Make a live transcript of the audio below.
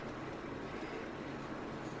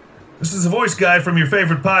This is the voice guy from your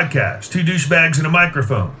favorite podcast, Two Douchebags and a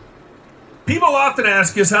Microphone. People often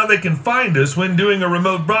ask us how they can find us when doing a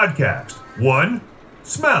remote broadcast. 1.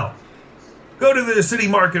 Smell. Go to the city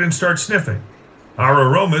market and start sniffing. Our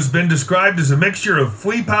aroma has been described as a mixture of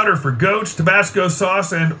flea powder for goats, Tabasco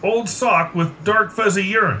sauce, and old sock with dark fuzzy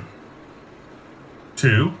urine.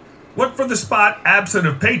 2. Look for the spot absent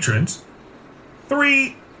of patrons.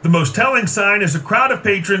 3. The most telling sign is a crowd of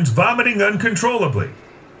patrons vomiting uncontrollably.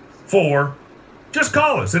 4. Just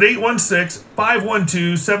call us at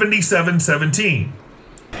 816-512-7717.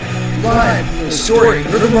 Live from the historic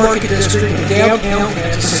River Market District in downtown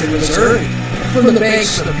Kansas City, Missouri, from the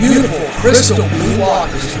banks of the beautiful crystal blue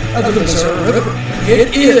waters of the Missouri River,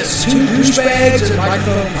 it is Two Douchebags and a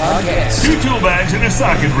Microphone Podcast. 2 tool bags and a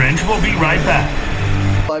socket wrench. We'll be right back.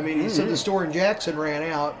 I mean, he said the store in Jackson ran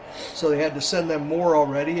out, so they had to send them more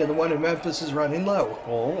already, and the one in Memphis is running low.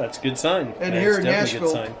 Well, that's a good sign. And here in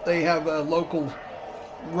Nashville, they have local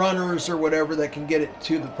runners or whatever that can get it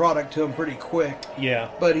to the product to them pretty quick. Yeah.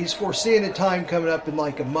 But he's foreseeing a time coming up in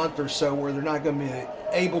like a month or so where they're not going to be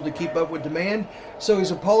able to keep up with demand, so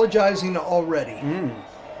he's apologizing already.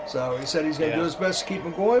 So he said he's going to do his best to keep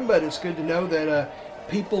them going, but it's good to know that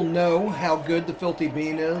people know how good the Filthy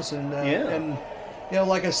Bean is, and you know,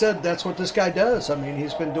 like I said, that's what this guy does. I mean,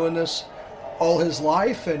 he's been doing this all his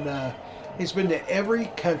life, and he's been to every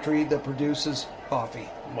country that produces coffee.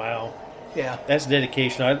 Wow. Yeah. That's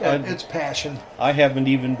dedication. It's passion. I haven't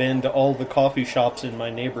even been to all the coffee shops in my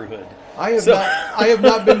neighborhood. I have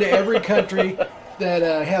not been to every country that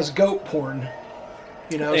has goat porn.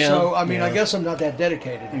 You know, so, I mean, I guess I'm not that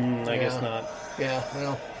dedicated. I guess not. Yeah,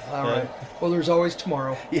 well, all right. Well, there's always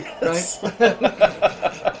tomorrow. Yes. Right?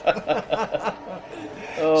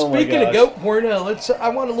 Oh, Speaking of goat porn, I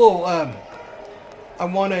want a little,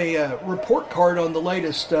 report card on the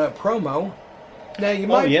latest promo. Now you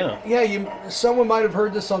might, someone might have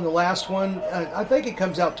heard this on the last one. I think it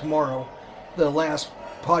comes out tomorrow. The last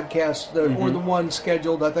podcast, or the one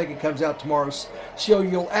scheduled. I think it comes out tomorrow. So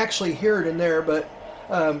you'll actually hear it in there. But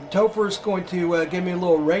Topher's going to give me a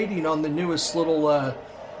little rating on the newest little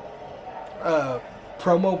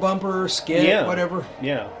promo bumper skit, whatever.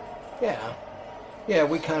 Yeah. Yeah,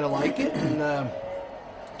 we kind of like it, and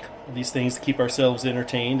these things to keep ourselves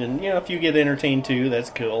entertained, and if you get entertained too,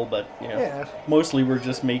 that's cool. But mostly we're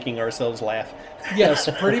just making ourselves laugh. Yes,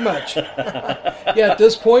 pretty much. At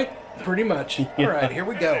this point, pretty much. All right, here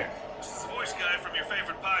we go. This is the voice guy from your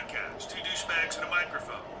favorite podcast, Two Douchebags and a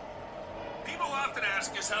Microphone. People often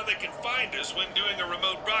ask us how they can find us when doing a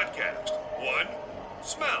remote broadcast. 1.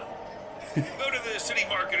 Smell. Go to the city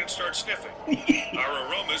market and start sniffing. Our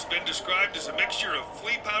aroma has been described as a mixture of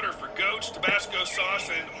flea powder for goats, Tabasco sauce,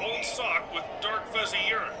 and old sock with dark fuzzy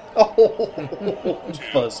urine. Oh, 2,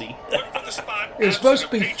 fuzzy. Look for the spot. It's supposed to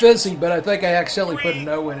be fizzy, but I think I accidentally put an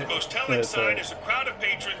O in it. The most telling sign is a crowd of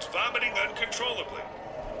patrons vomiting uncontrollably.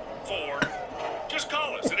 4. Just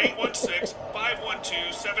call us at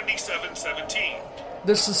 816-512-7717.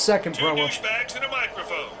 This is the second 2 promo. douchebags and a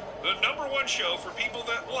microphone. The #1 show for people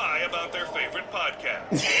that lie about their favorite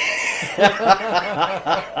podcast.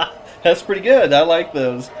 That's pretty good. I like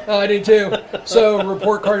those. I do too. So,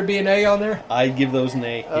 report card would be an A on there? I'd give those an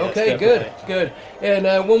A. Okay, yes, good. And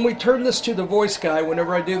when we turn this to the voice guy,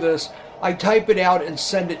 whenever I do this, I type it out and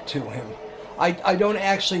send it to him. I don't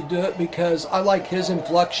actually do it because I like his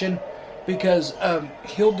inflection, because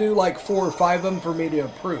he'll do like 4 or 5 of them for me to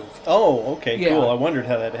approve. Oh, okay, cool. I wondered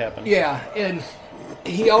how that happened. Yeah, and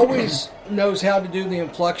he always knows how to do the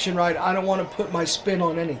inflection right. I don't want to put my spin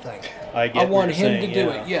on anything. I want him to do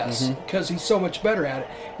it, yes, because he's so much better at it.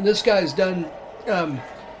 And this guy's done,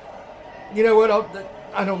 you know what,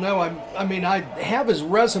 I don't know. I mean, I have his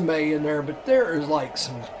resume in there, but there is like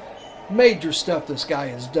some major stuff this guy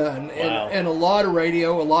has done. Wow. And a lot of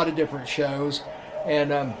radio, a lot of different shows,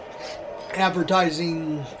 and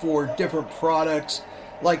advertising for different products.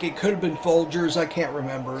 Like it could have been Folgers, I can't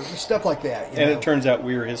remember. Stuff like that. And it turns out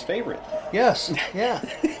we're his favorite. Yes, yeah.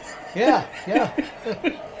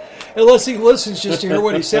 Unless he listens just to hear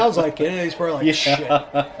what he sounds like, and he's probably like, shit.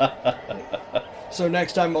 So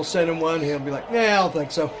next time we'll send him one, he'll be like, nah, I don't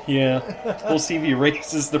think so. Yeah. We'll see if he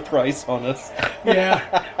raises the price on us. Yeah.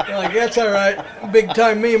 You're like, that's all right. Big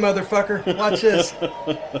time me, motherfucker. Watch this.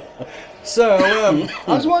 So, I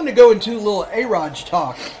was wanting to go into a little A Rodge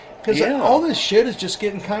talk. Because all this shit is just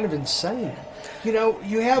getting kind of insane. You know,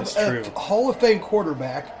 you have a Hall of Fame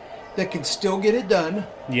quarterback that can still get it done.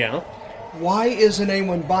 Yeah. Why isn't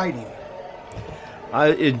anyone biting?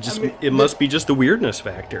 It must be just the weirdness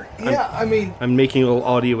factor. Yeah, I'm making a little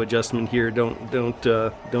audio adjustment here. Don't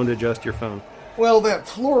adjust your phone. Well, that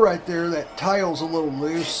floor right there, that tile's a little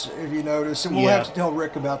loose, if you notice, and we'll have to tell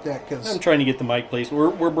Rick about that because I'm trying to get the mic placed.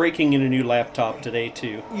 We're breaking in a new laptop today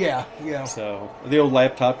too. Yeah. So the old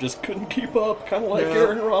laptop just couldn't keep up, kind of like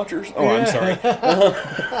Aaron Rodgers. Oh, I'm sorry.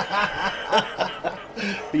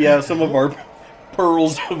 Yeah, some of our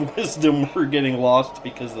pearls of wisdom were getting lost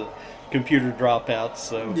because of computer dropouts.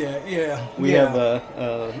 So we have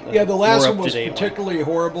the last one was particularly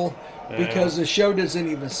horrible. Because the show doesn't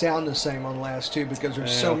even sound the same on the last two because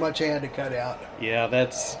there's so much I had to cut out. Yeah,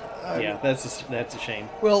 that's a shame.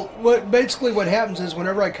 Well, what happens is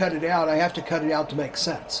whenever I cut it out, I have to cut it out to make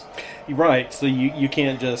sense. Right, so you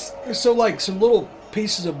can't just... So like some little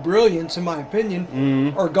pieces of brilliance, in my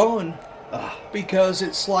opinion, are gone because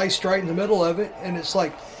it's sliced right in the middle of it, and it's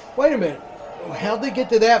like, wait a minute. How'd they get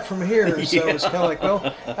to that from here? So it's kind of like,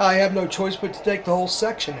 well, I have no choice but to take the whole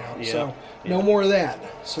section out. So no more of that.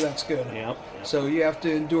 So that's good. Yep. So you have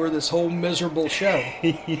to endure this whole miserable show.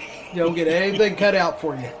 You don't get anything cut out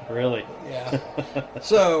for you. Really? Yeah.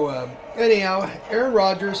 So anyhow, Aaron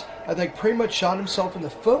Rodgers, I think, pretty much shot himself in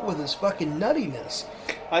the foot with his fucking nuttiness.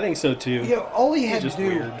 I think so too. You know, all he had to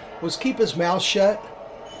do was keep his mouth shut.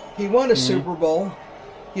 He won a Super Bowl.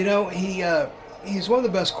 You know, he's one of the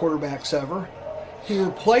best quarterbacks ever. He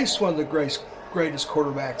replaced one of the greatest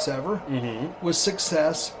quarterbacks ever with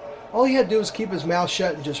success. All he had to do was keep his mouth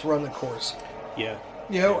shut and just run the course. Yeah.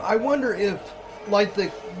 You know, I wonder if, like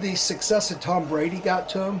the success that Tom Brady got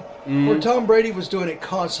to him, where Tom Brady was doing it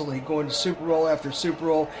constantly, going to Super Bowl after Super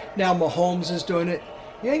Bowl. Now Mahomes is doing it.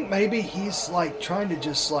 You think maybe he's like trying to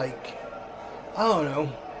just like, I don't know,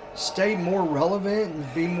 stay more relevant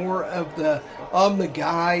and be more of the I'm the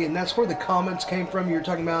guy, and that's where the comments came from you were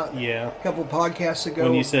talking about a couple of podcasts ago.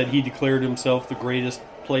 When he said he declared himself the greatest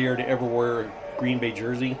player to ever wear a Green Bay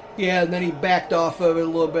jersey. Yeah, and then he backed off of it a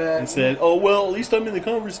little bit. And said, oh, well, at least I'm in the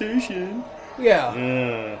conversation.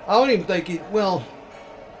 Yeah. I don't even think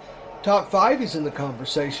top 5 he's in the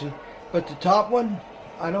conversation, but the top one,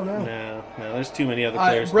 I don't know. No, there's too many other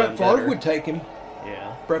players. Brett Favre would take him.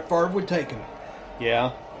 Yeah. Brett Favre would take him.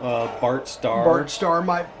 Yeah. Bart Starr. Bart Starr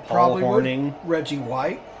might probably Horning. would. Reggie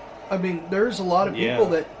White. I mean, there's a lot of people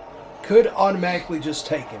that could automatically just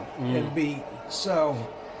take him and be so.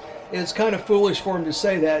 It's kind of foolish for him to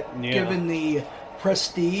say that, given the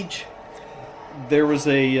prestige. There was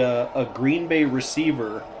a Green Bay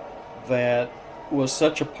receiver that was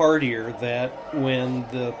such a partier that when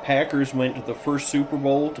the Packers went to the first Super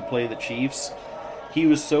Bowl to play the Chiefs, he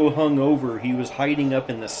was so hungover he was hiding up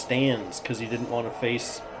in the stands because he didn't want to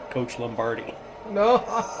face Coach Lombardi. No.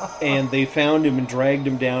 And they found him and dragged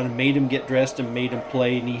him down and made him get dressed and made him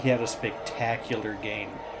play, and he had a spectacular game.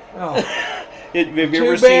 Oh. Have you Too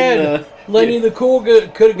ever bad. Seen Lenny the Cool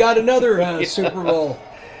could have got another Super Bowl.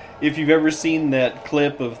 If you've ever seen that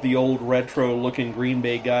clip of the old retro-looking Green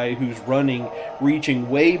Bay guy who's running, reaching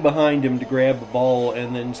way behind him to grab the ball,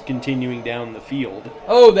 and then continuing down the field.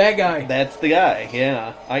 Oh, that guy. That's the guy,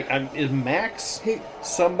 yeah. Is Max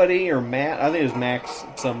somebody or Matt? I think it was Max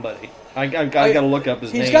somebody. I got to look up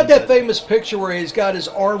his name. He's got that famous picture where he's got his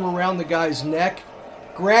arm around the guy's neck,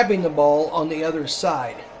 grabbing the ball on the other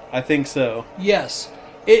side. I think so. Yes.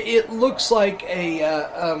 It looks like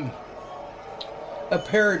a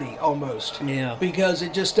parody almost. Yeah. Because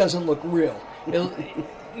it just doesn't look real.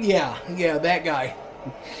 Yeah, that guy.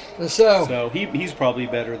 So he's probably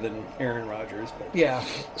better than Aaron Rodgers. But, yeah.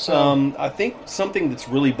 So I think something that's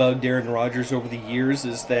really bugged Aaron Rodgers over the years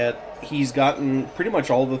is that he's gotten pretty much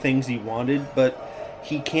all the things he wanted, but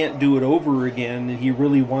he can't do it over again, and he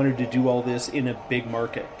really wanted to do all this in a big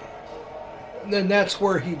market. Then that's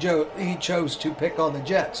where he chose to pick on the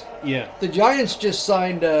Jets. Yeah. The Giants just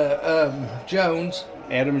signed Jones.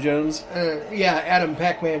 Adam Jones? Adam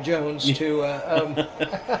Pac-Man Jones to...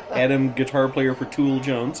 Adam, guitar player for Tool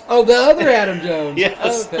Jones. Oh, the other Adam Jones.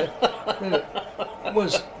 Yes. Oh, okay.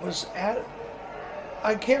 Was Adam...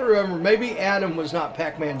 I can't remember. Maybe Adam was not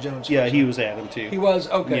Pac-Man Jones. Yeah, he was Adam, too. He was?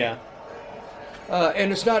 Okay. Yeah.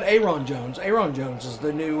 And it's not Aaron Jones. Aaron Jones is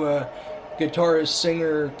the new... guitarist,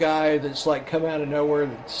 singer guy that's like come out of nowhere.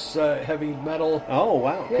 That's heavy metal. Oh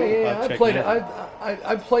wow! Cool. Yeah.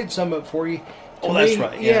 I played some of it for you. That's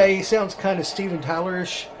right. Yeah, he sounds kind of Steven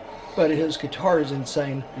Tyler-ish, but his guitar is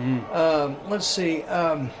insane. Let's see.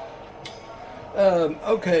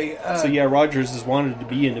 Okay. So Rodgers has wanted to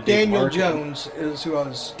be in a big market. Daniel Jones is who I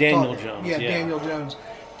was. Daniel Jones. Yeah, Daniel Jones.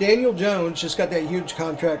 Daniel Jones just got that huge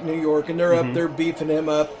contract in New York, and they're up there beefing him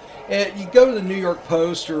up. And you go to the New York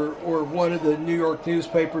Post or one of the New York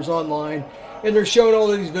newspapers online, and they're showing all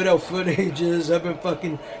these video footages of him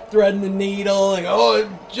fucking threading the needle, and oh,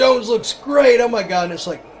 Jones looks great, oh my God, and it's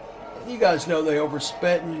like, you guys know they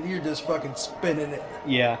overspent, and you're just fucking spinning it.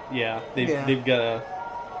 Yeah. They've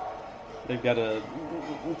got to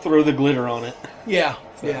throw the glitter on it. Yeah,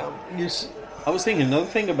 So, yeah. I was thinking another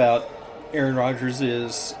thing about Aaron Rodgers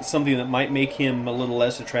is something that might make him a little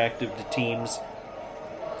less attractive to teams.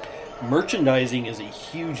 Merchandising is a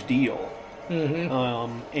huge deal.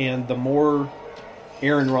 Mm-hmm. And the more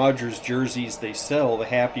Aaron Rodgers jerseys they sell, the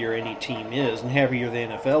happier any team is, and happier the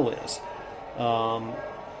NFL is.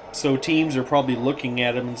 So teams are probably looking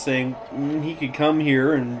at him and saying, he could come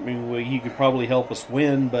here and he could probably help us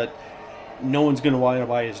win, but no one's going to want to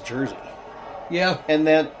buy his jersey. Yeah. And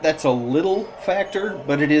that's a little factor,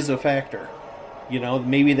 but it is a factor.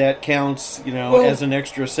 Maybe that counts, as an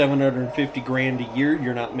extra $750,000 a year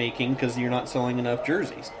you're not making because you're not selling enough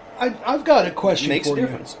jerseys. I've got a question Makes for a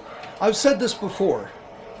difference. you. I've said this before,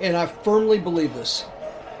 and I firmly believe this.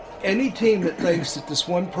 Any team that thinks that they're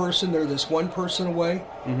this one person away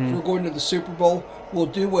from going to the Super Bowl will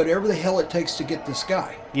do whatever the hell it takes to get this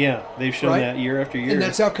guy. Yeah, they've shown that year after year. And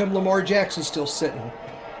that's how come Lamar Jackson's still sitting.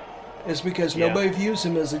 It's because nobody views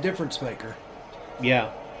him as a difference maker.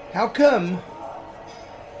 Yeah. How come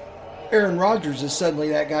Aaron Rodgers is suddenly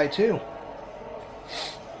that guy too?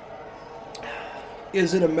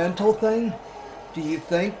 Is it a mental thing? Do you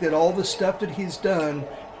think that all the stuff that he's done,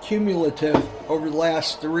 cumulative over the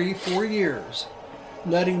last 3-4 years,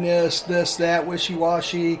 nuttiness, this, that,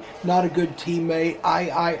 wishy-washy, not a good teammate,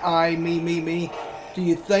 I, me, do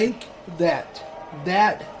you think that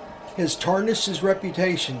has tarnished his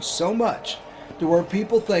reputation so much to where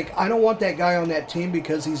people think, I don't want that guy on that team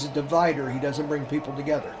because he's a divider, he doesn't bring people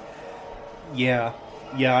together? Yeah,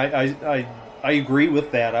 I agree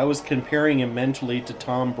with that. I was comparing him mentally to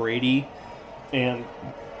Tom Brady and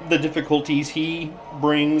the difficulties he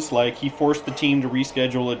brings. Like, he forced the team to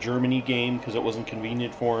reschedule a Germany game because it wasn't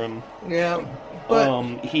convenient for him. Yeah,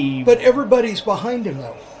 but everybody's behind him,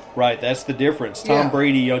 though. Right, that's the difference. Tom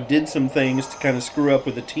Brady did some things to kind of screw up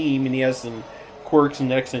with the team, and he has some quirks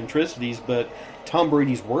and eccentricities, but Tom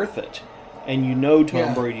Brady's worth it. And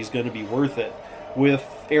Tom Brady's going to be worth it. With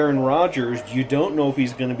Aaron Rodgers, you don't know if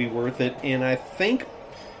he's going to be worth it, and I think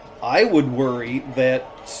I would worry that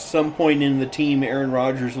some point in the team, Aaron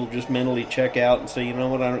Rodgers will just mentally check out and say, you know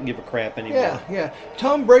what, I don't give a crap anymore. Yeah.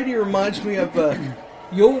 Tom Brady reminds me of,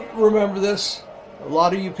 you'll remember this, a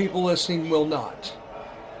lot of you people listening will not.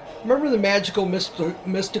 Remember the magical,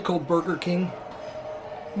 mystical Burger King?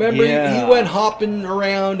 Remember, he went hopping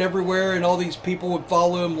around everywhere, and all these people would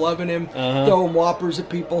follow him, loving him, throwing Whoppers at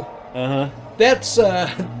people. That's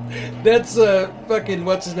fucking,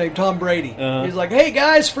 what's his name, Tom Brady. He's like, hey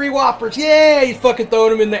guys, free Whoppers, yeah! He's fucking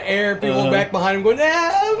throwing them in the air, and people back behind him going,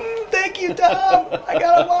 thank you, Tom, I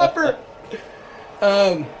got a Whopper.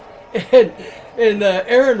 And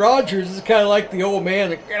Aaron Rodgers is kind of like the old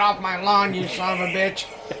man, like, get off my lawn, you son of a bitch.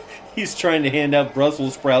 He's trying to hand out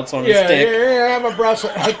Brussels sprouts on a stick. Yeah, I'm a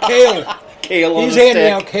Brussels. Kale. Kale on a stick. He's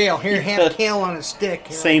handing out kale. Here, have kale on a stick.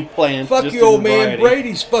 Here. Same plant. Fuck you, old man.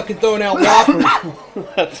 Brady's fucking throwing out Whoppers.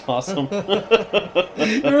 That's awesome.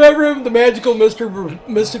 Remember him, the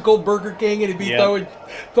mystical Burger King, and he'd be throwing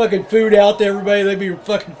fucking food out to everybody. They'd be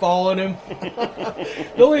fucking following him.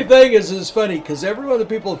 The only thing is, it's funny, because every one of the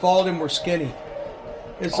people that followed him were skinny.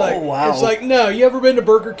 It's like, wow. It's like, no, you ever been to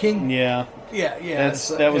Burger King? Yeah. Yeah.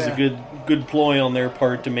 That was a good ploy on their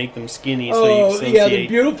part to make them skinny. So you associate. The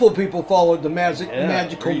beautiful people followed the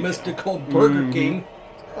magical, mystical Burger King.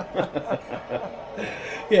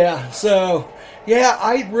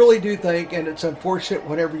 I really do think, and it's unfortunate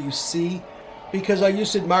whatever you see, because I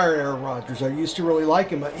used to admire Aaron Rodgers. I used to really like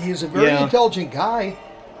him. He's a very intelligent guy.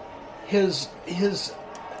 His,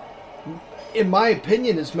 in my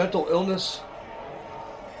opinion, his mental illness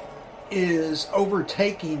is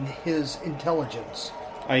overtaking his intelligence.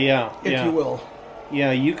 If you will.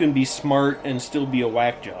 Yeah, you can be smart and still be a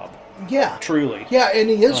whack job. Yeah. Truly. Yeah, and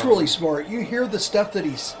he is really smart. You hear the stuff that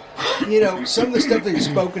he's, some of the stuff that he's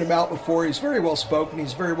spoken about before. He's very well spoken.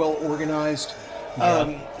 He's very well organized.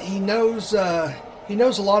 He knows a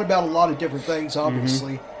lot about a lot of different things,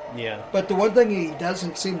 obviously. Yeah. But the one thing he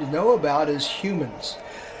doesn't seem to know about is humans.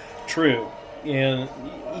 True. And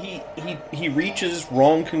he reaches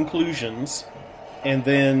wrong conclusions, and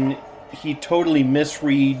then he totally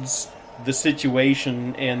misreads the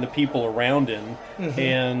situation and the people around him,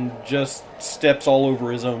 and just steps all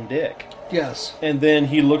over his own dick. Yes. And then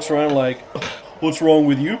he looks around like, what's wrong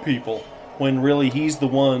with you people? When really he's the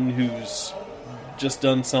one who's just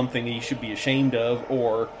done something he should be ashamed of,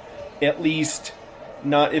 or at least,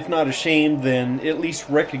 if not ashamed, then at least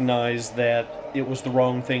recognize that it was the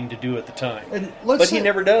wrong thing to do at the time. But he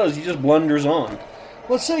never does. He just blunders on.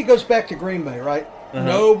 Let's say he goes back to Green Bay, right?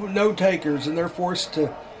 no takers, and they're forced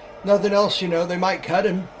to nothing else. They might cut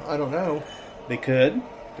him. I don't know. They could,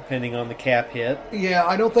 depending on the cap hit. Yeah,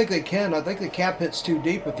 I don't think they can. I think the cap hit's too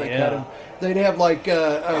deep if they cut him. They'd have like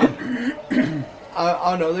I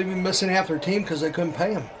don't know. They'd be missing half their team because they couldn't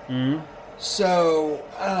pay him. Mm-hmm. So,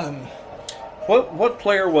 what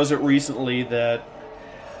player was it recently that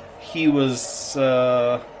he was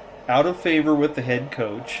out of favor with the head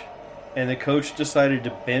coach, and the coach decided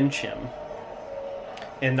to bench him?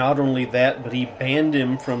 And not only that, but he banned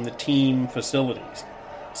him from the team facilities.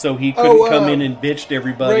 So he couldn't come in and bitch to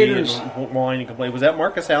everybody Raiders. and whine and complain. Was that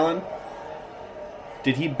Marcus Allen?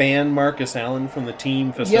 Did he ban Marcus Allen from the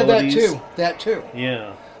team facilities? Yeah, that too.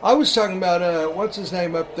 Yeah. I was talking about, what's his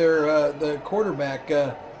name up there, the quarterback?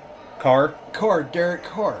 Derek Carr.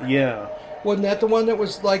 Yeah. Wasn't that the one that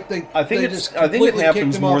was like I think it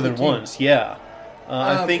happens more than once. Yeah.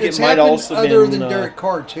 I think it might also other been than Derek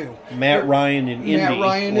Carr too. Matt Ryan in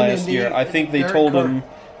Indy last year. I think they told him,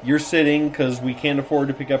 "You're sitting because we can't afford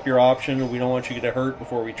to pick up your option, and we don't want you to get hurt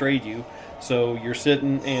before we trade you. So you're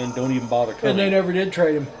sitting and don't even bother coming." And they never did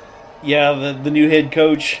trade him. Yeah, the new head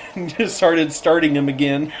coach just started starting him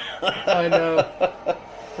again. I know.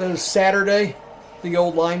 That was Saturday, the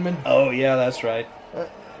old lineman. Oh yeah, that's right.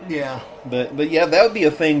 Yeah. But yeah, that would be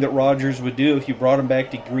a thing that Rodgers would do if you brought him back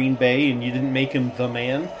to Green Bay and you didn't make him the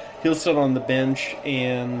man. He'll sit on the bench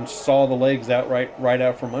and saw the legs right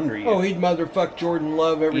out from under you. Oh, he'd motherfuck Jordan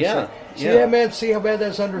Love every second. See yeah. that, man? See how bad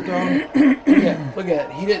that's underthrown? Look at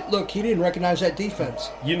it. He didn't recognize that defense.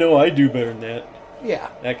 I do better than that.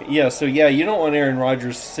 Yeah. So you don't want Aaron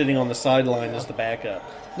Rodgers sitting on the sideline as the backup.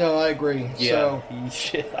 No, I agree. Yeah.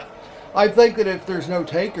 So, I think that if there's no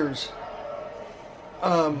takers,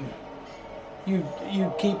 you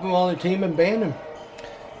keep him on the team and ban him.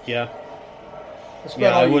 Yeah. That's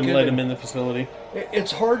about all I you wouldn't can let do. him in the facility.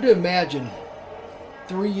 It's hard to imagine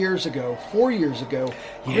 4 years ago,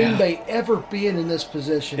 Green Bay ever being in this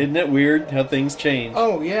position. Isn't it weird how things change?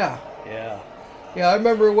 Oh, yeah. Yeah. Yeah, I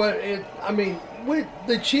remember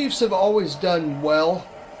the Chiefs have always done well.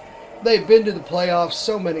 They've been to the playoffs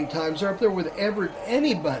so many times. They're up there with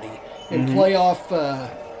anybody in playoff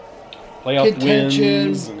contention.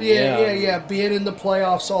 Wins. Being in the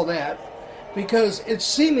playoffs, all that. Because it's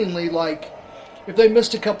seemingly like if they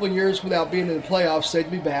missed a couple of years without being in the playoffs, they'd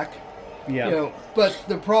be back. Yeah. But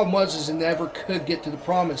the problem was they never could get to the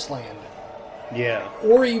promised land. Yeah.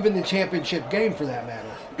 Or even the championship game, for that matter.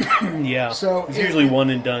 Yeah. So it's usually one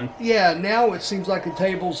and done. Yeah, now it seems like the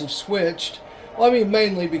tables have switched. Well, I mean,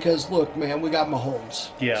 mainly because, look, man, we got Mahomes.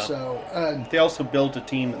 Yeah. So, they also built a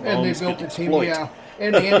team that Mahomes could exploit. Yeah.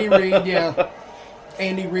 And Andy Reid, yeah.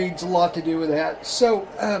 Andy Reid's a lot to do with that. So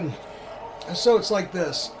it's like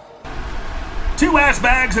this. 2 ass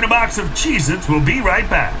bags and a box of Cheez-Its will be right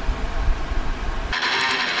back.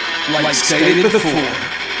 Like stated before,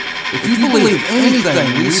 if you believe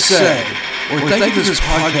anything we say or think of this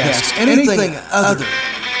podcast anything other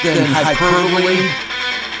than hyperbole,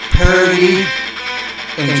 parody,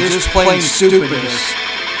 and just plain stupidness,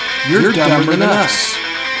 you're dumber than us.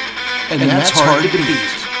 And that's hard to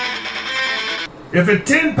beat. If a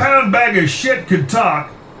 10-pound bag of shit could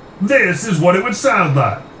talk, this is what it would sound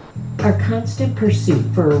like. Our constant pursuit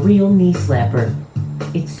for a real knee slapper.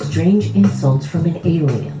 It's strange insults from an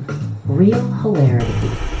alien. Real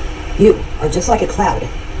hilarity. You are just like a cloud.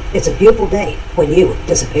 It's a beautiful day when you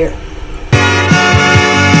disappear.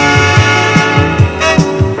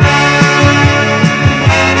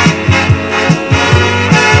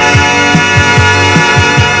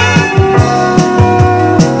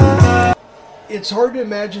 It's hard to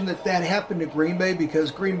imagine that happened to Green Bay because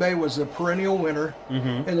Green Bay was a perennial winner,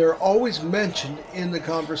 and they're always mentioned in the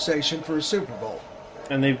conversation for a Super Bowl.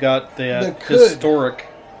 And they've got the historic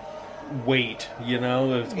weight,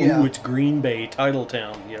 it's Green Bay, title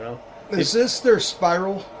town, Is this their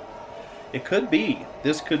spiral? It could be.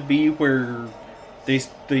 This could be where they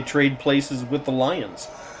trade places with the Lions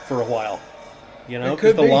for a while,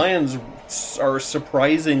 because the Lions are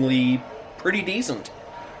surprisingly pretty decent.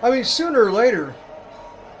 I mean, sooner or later,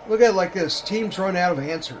 look at it like this. Teams run out of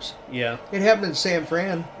answers. Yeah. It happened in San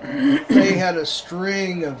Fran. They had a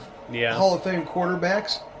string of Hall of Fame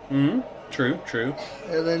quarterbacks. Mm-hmm. True.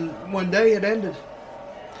 And then one day it ended.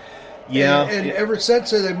 Yeah. And ever since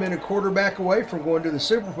then, they've been a quarterback away from going to the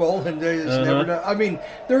Super Bowl, and they just never done. I mean,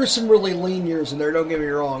 there were some really lean years in there, don't get me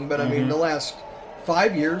wrong, but I mean, the last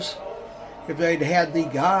 5 years, if they'd had the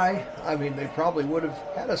guy, I mean, they probably would have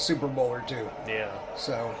had a Super Bowl or two. Yeah.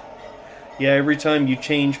 So. Yeah, every time you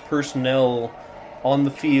change personnel on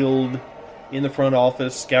the field, in the front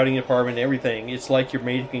office, scouting department, everything, it's like you're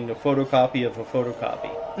making a photocopy of a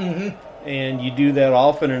photocopy. Mm-hmm. And you do that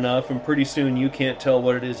often enough, and pretty soon you can't tell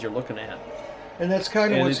what it is you're looking at. And that's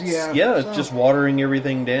kind of And what's, it's just watering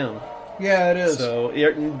everything down. Yeah, it is. So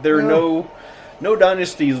there are no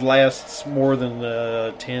dynasties lasts more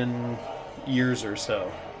than 10 years or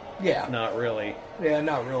so. Yeah. Not really. Yeah,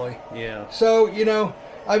 not really. Yeah. So,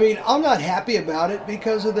 I mean, I'm not happy about it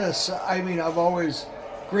because of this. I mean,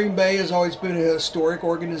 Green Bay has always been a historic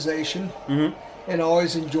organization, and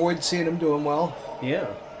always enjoyed seeing them doing well. Yeah.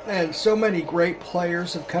 And so many great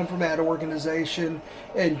players have come from that organization,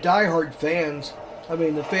 and diehard fans. I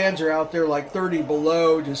mean, the fans are out there like 30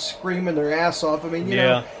 below, just screaming their ass off. I mean, you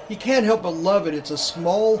know, you can't help but love it. It's a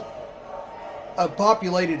small,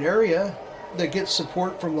 populated area that gets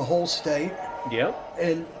support from the whole state. Yep.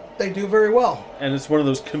 And they do very well. And it's one of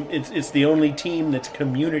those. It's the only team that's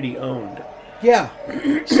community owned. Yeah.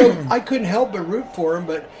 So I couldn't help but root for them,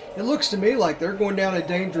 but it looks to me like they're going down a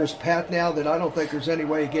dangerous path now that I don't think there's any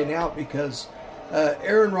way of getting out because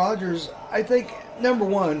Aaron Rodgers, I think, number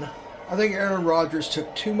one, I think Aaron Rodgers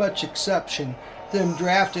took too much exception to them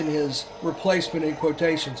drafting his replacement in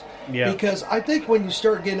quotations. Yeah. Because I think when you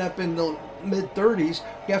start getting up in the mid-30s,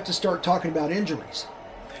 you have to start talking about injuries.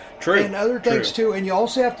 True. And other things too. And you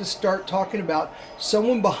also have to start talking about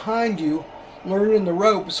someone behind you learning the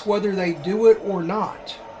ropes, whether they do it or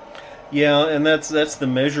not. Yeah, and that's the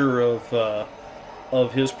measure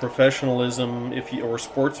of his professionalism, or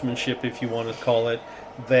sportsmanship, if you want to call it,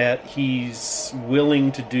 that he's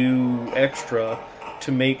willing to do extra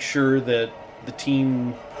to make sure that the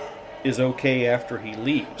team is okay after he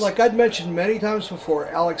leaves. Like I'd mentioned many times before,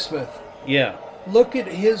 Alex Smith. Yeah. Look at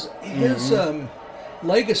his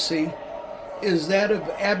legacy is that of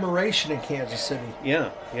admiration in Kansas City.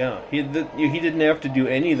 Yeah. He didn't have to do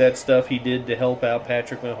any of that stuff he did to help out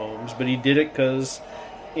Patrick Mahomes, but he did it because,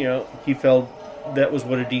 he felt that was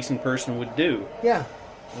what a decent person would do. Yeah.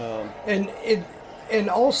 And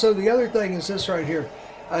also the other thing is this right here.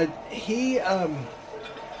 He,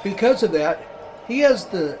 because of that, he has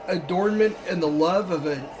the adornment and the love of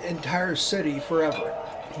an entire city forever.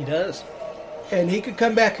 He does. And he could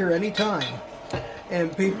come back here anytime.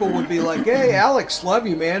 And people would be like, hey, Alex, love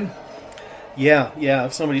you, man. Yeah.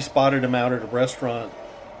 If somebody spotted him out at a restaurant,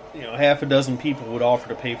 half a dozen people would offer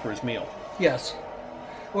to pay for his meal. Yes.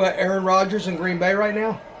 Well, Aaron Rodgers in Green Bay right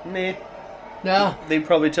now? Nah. No. They'd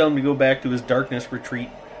probably tell him to go back to his darkness retreat.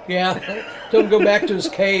 Yeah. Tell him to go back to his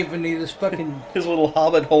cave and his fucking... His little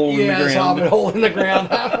hobbit hole in the ground. Yeah, his hobbit hole in the ground.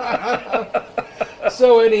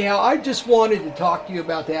 So anyhow, I just wanted to talk to you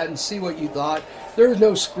about that and see what you thought. There's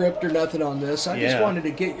no script or nothing on this. I just wanted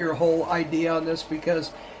to get your whole idea on this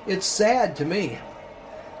because it's sad to me.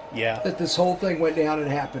 Yeah. That this whole thing went down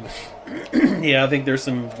and happened. Yeah, I think there's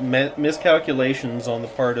some miscalculations on the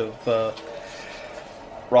part of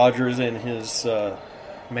Rodgers and his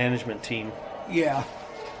management team. Yeah.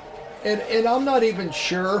 And I'm not even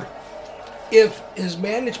sure if his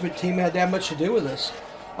management team had that much to do with this.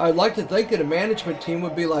 I'd like to think that a management team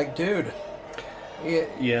would be like, dude,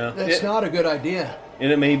 that's not a good idea.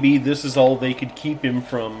 And it may be this is all they could keep him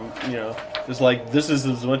from, it's like this is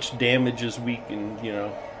as much damage as we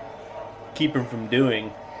can, keep him from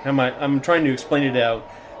doing. I'm trying to explain it out.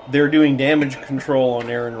 They're doing damage control on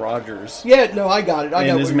Aaron Rodgers. Yeah, no, I got it.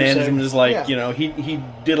 And his management is like, he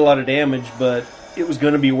did a lot of damage, but it was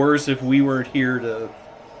going to be worse if we weren't here to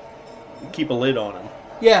keep a lid on him.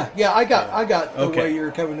 Yeah, I got the way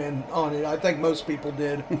you're coming in on it. I think most people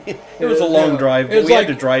did. It was a long drive. We had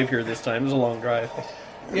to drive here this time. It was a long drive.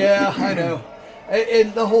 Yeah, I know.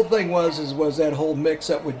 And the whole thing was that whole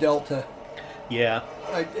mix-up with Delta. Yeah.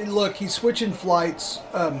 Look, he's switching flights.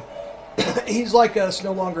 He's like us,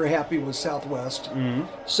 no longer happy with Southwest. Mm-hmm.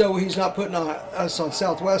 So he's not putting us on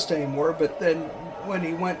Southwest anymore. But then when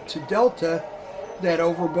he went to Delta, that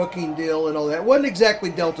overbooking deal and all that wasn't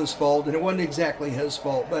exactly Delta's fault, and it wasn't exactly his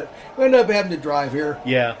fault. But we ended up having to drive here.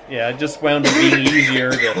 Yeah. It just wound up being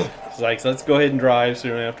easier. It's like, so let's go ahead and drive so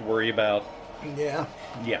we don't have to worry about. Yeah.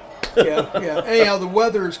 Yeah. Yeah. Anyhow, the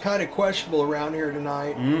weather is kind of questionable around here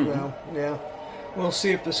tonight. Mm. So, yeah. We'll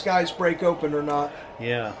see if the skies break open or not.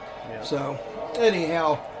 Yeah. So,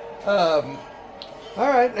 anyhow, all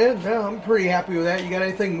right, and I'm pretty happy with that. You got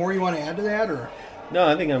anything more you want to add to that, or? No,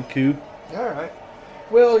 I think I'm cool. All right.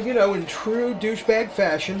 Well, in true douchebag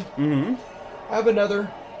fashion, I have another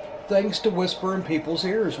things to whisper in people's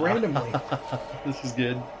ears randomly. This is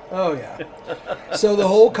good. Oh, yeah. So the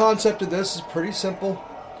whole concept of this is pretty simple.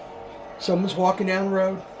 Someone's walking down the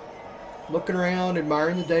road, looking around,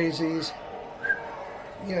 admiring the daisies,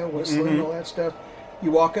 whistling and all that stuff. You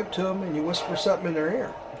walk up to them and you whisper something in their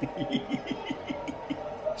ear.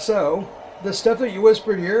 So, the stuff that you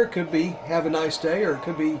whisper in your ear could be "Have a nice day," or it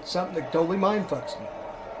could be something that totally mind fucks you.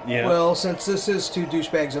 Yeah. Well, since this is two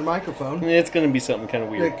douchebags and a microphone, It's going to be something kind of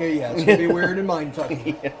weird. yeah, it's gonna be weird and mind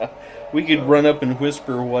fucking. Yeah. We could run up and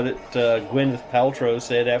whisper what Gwyneth Paltrow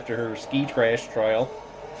said after her ski crash trial.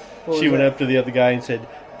 She went up to the other guy and said,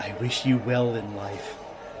 "I wish you well in life."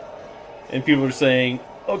 And people are saying,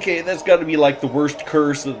 okay, that's got to be like the worst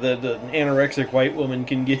curse that an anorexic white woman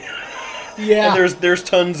can get. Yeah. And there's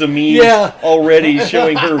tons of memes already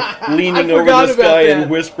showing her leaning over this guy and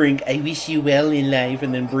whispering, "I wish you well in life,"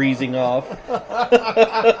 and then breezing off.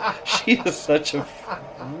 She is such a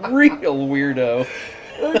real weirdo.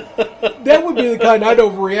 That would be the kind I'd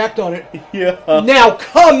overreact on it. Yeah. Now,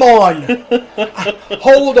 come on.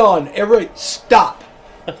 Hold on. Everybody, stop.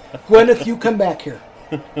 Gwyneth, you come back here.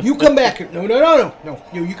 You come back here. No.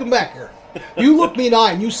 You come back here. You look me in the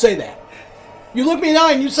eye and you say that. You look me in the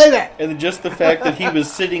eye and you say that. And just the fact that he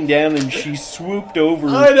was sitting down and she swooped over,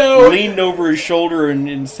 I know. leaned over his shoulder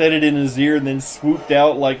and set it in his ear and then swooped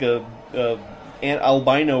out like an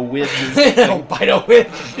albino witch. Albino witch.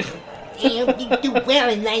 You do well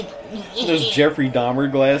in life. Those Jeffrey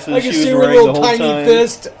Dahmer glasses I can she was see her wearing the little whole tiny time.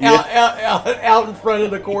 fist out in front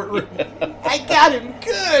of the courtroom. I got him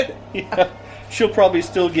good. Yeah. She'll probably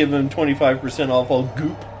still give him 25% off all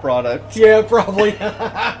Goop products. Yeah, probably.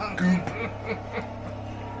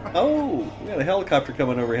 Oh, we got a helicopter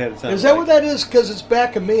coming overhead. It sounds Is that like. what that is? Because it's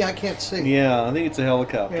back of me, I can't see. Yeah, I think it's a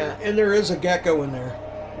helicopter. Yeah, and there is a gecko in there.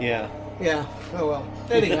 Yeah. Yeah. Oh well.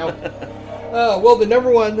 Anyhow. Well, the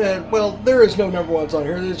number one. There is no number ones on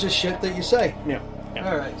here. There's just shit that you say. Yeah.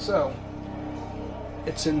 All right. So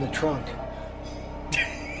it's in the trunk.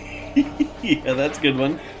 Yeah, that's a good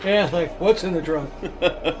one. Yeah. Like what's in the trunk?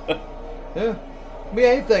 Yeah. Could be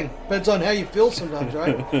anything. Depends on how you feel sometimes,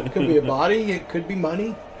 right? Could be a body. It could be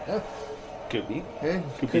money. Yeah. Could be. Yeah,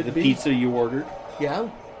 Could be the pizza you ordered. Yeah.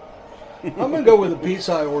 I'm gonna go with the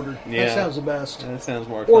pizza I ordered. Yeah. That sounds the best. That sounds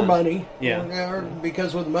more Or fun. money. Yeah. Or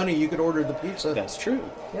because with money you could order the pizza. That's true.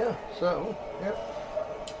 Yeah. So, yeah.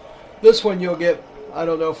 This one you'll get. I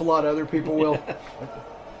don't know if a lot of other people will.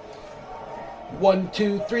 1,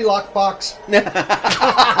 2, 3 lockbox.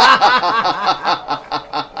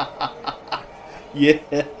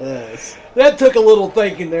 Yes. That took a little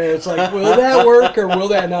thinking there. It's like, will that work or will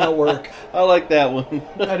that not work? I like that one.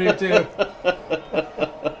 I do too.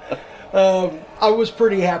 I was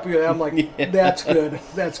pretty happy with that. I'm like, that's good.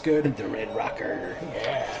 That's good. The Red Rocker.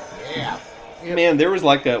 Yeah. Yep. Man, there was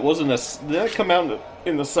like did that come out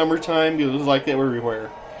in the summertime? It was like that everywhere.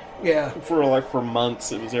 Yeah. For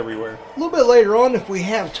months, it was everywhere. A little bit later on, if we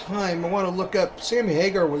have time, I want to look up. Sammy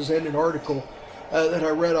Hagar was in an article that I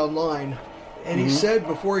read online. And he said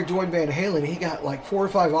before he joined Van Halen, he got like 4 or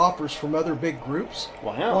 5 offers from other big groups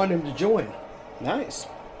wanting him to join. Nice.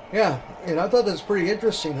 Yeah, and I thought that's pretty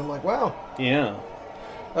interesting. I'm like, wow. Yeah.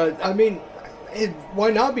 I mean,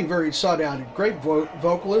 why not be very sought out? Great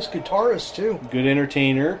vocalist, guitarist too. Good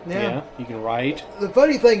entertainer. Yeah. You can write. The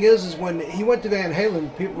funny thing is when he went to Van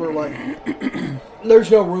Halen, people were like,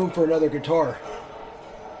 there's no room for another guitar.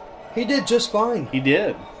 He did just fine. He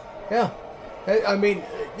did. Yeah. I mean,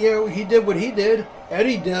 he did what he did.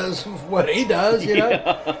 Eddie does what he does, you know.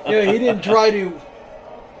 He didn't try to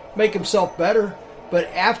make himself better. But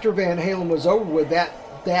after Van Halen was over with, that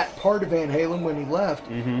part of Van Halen when he left,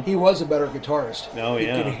 he was a better guitarist. Oh,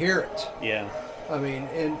 yeah. You could hear it. Yeah. I mean,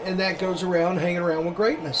 and that goes around hanging around with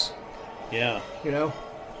greatness. Yeah. You know.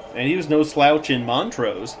 And he was no slouch in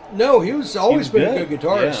Montrose. No, he was always been a good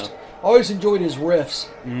guitarist. Yeah. Always enjoyed his riffs.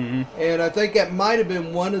 Mm-hmm. And I think that might have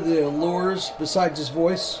been one of the allures, besides his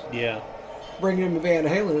voice, bringing him to Van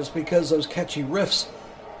Halen, is because those catchy riffs.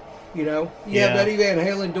 You know? You have Eddie Van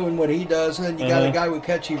Halen doing what he does, and then you got a guy with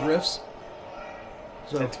catchy riffs.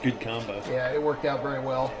 So, that's a good combo. Yeah, it worked out very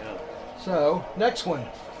well. Yeah. So, next one.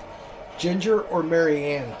 Ginger or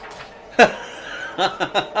Mary Ann?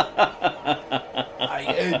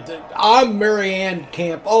 I'm Mary Ann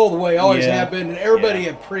camp all the way. Always have been. And everybody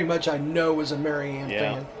pretty much I know is a Mary Ann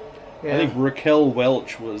fan. Yeah. I think Raquel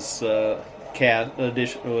Welch was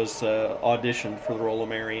auditioned for the role of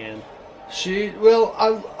Mary Ann.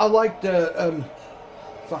 I liked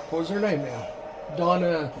what was her name now?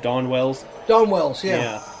 Dawn Wells. Dawn Wells,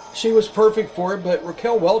 yeah. She was perfect for it, but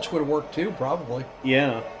Raquel Welch would have worked too, probably.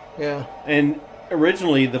 Yeah. Yeah. And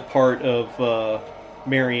originally the part of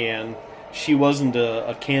Mary Ann, she wasn't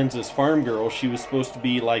a Kansas farm girl. She was supposed to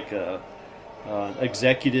be like a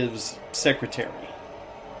executive's secretary.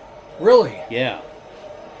 Really? Yeah.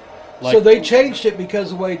 So they changed it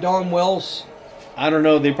because of the way Dawn Wells... I don't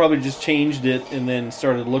know. They probably just changed it and then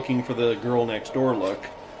started looking for the girl next door look.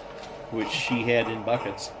 which she had in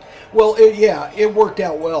buckets. Well, it worked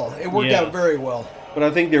out well. It worked Yeah. out very well. But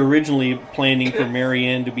I think they're originally planning for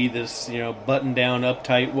Marianne to be this, button-down,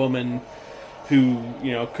 uptight woman who,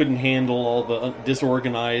 couldn't handle all the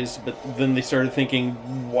disorganized. But then they started thinking,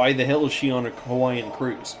 why the hell is she on a Hawaiian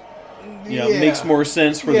cruise? It makes more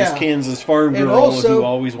sense for this Kansas farm And girl also, who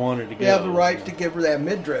always wanted to go. You have the right to give her that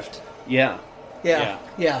midriff. Yeah. Yeah.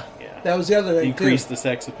 That was the other thing, Increase too. the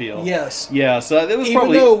sex appeal. Yes. Yeah, so that was Even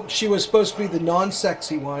probably... though she was supposed to be the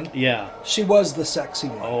non-sexy one, Yeah. she was the sexy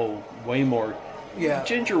one. Oh, way more. Yeah.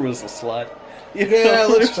 Ginger was a slut. Yeah,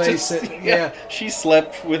 let's face it. Yeah. She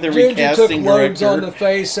slept with every Ginger casting took loads director. on the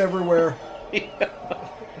face everywhere.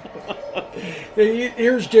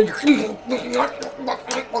 Here's Ginger.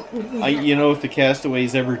 If the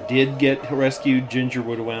castaways ever did get rescued, Ginger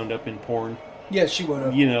would have wound up in porn. Yes, she would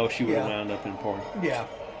have. She would have wound up in porn. Yeah.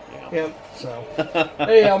 So,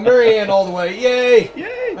 anyhow, Marianne all the way. Yay!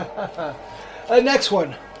 Yay! Next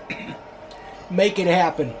one. Make it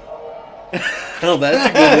happen. Oh, that's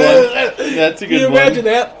a good one. That's a good one. Can you imagine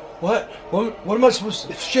that? What am I supposed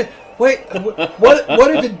to... Shit. Wait.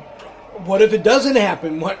 What if it doesn't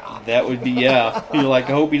happen? What? That would be, yeah. You're like,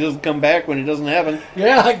 I hope he doesn't come back when it doesn't happen.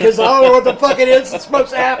 Yeah, because I don't know what the fuck it is that's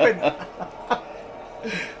supposed to happen.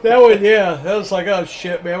 That was like, oh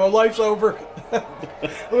shit, man, my life's over. I'm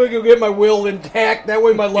gonna go get my will intact. That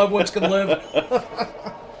way my loved ones can live.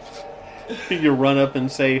 You run up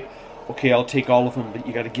and say, okay, I'll take all of them, but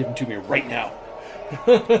you got to give them to me right now.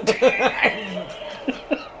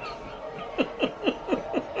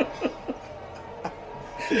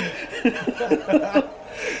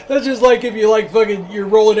 That's just like if you're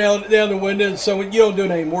rolling down the window and someone, you don't do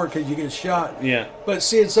it anymore because you get shot. Yeah. But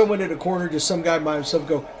seeing someone in a corner, just some guy by himself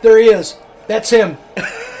go, there he is. That's him.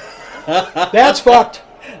 That's fucked.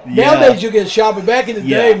 Yeah. Nowadays you get shot, but back in the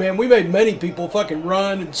day, man, we made many people fucking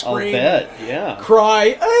run and scream. I'll bet, yeah.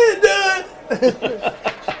 Cry.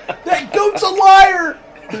 That goat's a liar.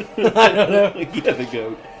 I don't know. Yeah, the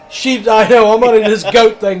goat. Sheep, I know, I'm on this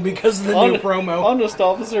goat thing because of the new promo. Honest,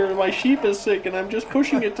 officer, my sheep is sick and I'm just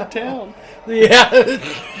pushing it to town. Yeah.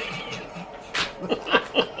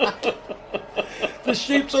 The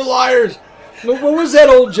sheeps are liars. What was that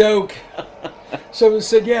old joke? Someone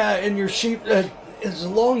said, yeah, and your sheep... it's a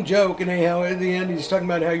long joke, and anyhow, at the end, he's talking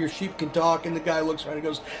about how your sheep can talk, and the guy looks around and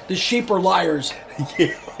goes, the sheep are liars.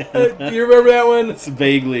 Yeah. Do you remember that one? It's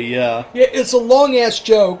vaguely, yeah. Yeah, it's a long-ass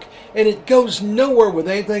joke, and it goes nowhere with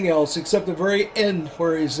anything else except the very end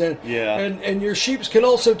where he's in. Yeah. And your sheeps can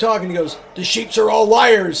also talk, and he goes, the sheeps are all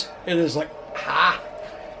liars. And it's like, ha.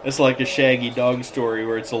 It's like a Shaggy Dog story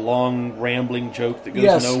where it's a long, rambling joke that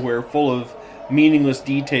goes nowhere, full of meaningless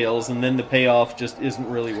details, and then the payoff just isn't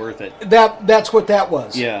really worth it. That's what that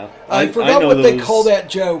was. Yeah. I forgot what they call that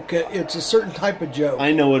joke. It's a certain type of joke.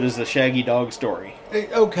 I know it as a Shaggy Dog story.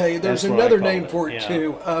 Okay, there's That's another what I call name for it,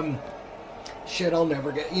 too. Shit, I'll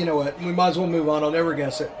never get... You know what? We might as well move on. I'll never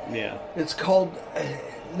guess it. Yeah. It's called...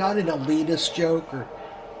 not an elitist joke, or...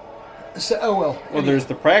 So, oh, well. Well, there's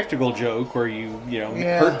the practical joke where you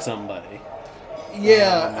hurt somebody.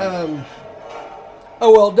 Yeah,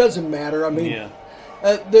 oh, well, it doesn't matter. I mean... Yeah.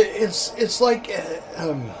 It's like...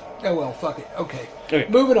 oh, well, fuck it. Okay.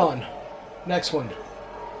 Moving on. Next one.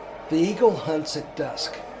 The eagle hunts at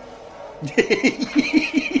dusk.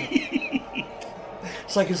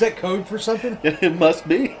 It's like, is that code for something? It must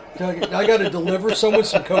be. I got to deliver someone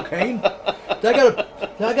some cocaine? I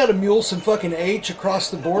got to mule some fucking H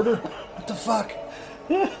across the border? What the fuck?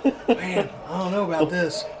 Man, I don't know about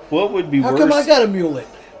this. What would be worse? How come I got to mule it?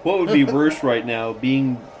 What would be worse right now?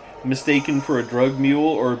 Being mistaken for a drug mule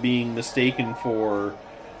or being mistaken for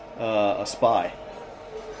a spy?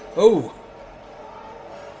 Oh.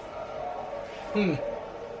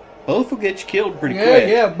 Both will get you killed pretty quick.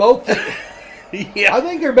 Yeah, both. Yeah. I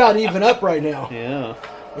think they're about even up right now. Yeah.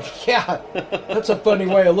 Yeah, that's a funny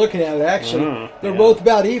way of looking at it, actually. They're both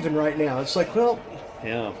about even right now. It's like, well,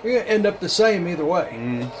 yeah, you're going to end up the same either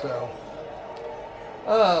way. So,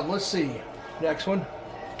 let's see. Next one.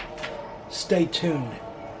 Stay tuned.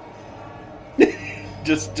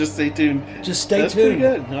 Just stay tuned. Just stay That's tuned.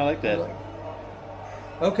 That's pretty good. I like that.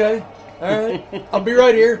 Okay. All right. I'll be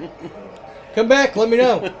right here. Come back. Let me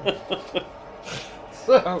know.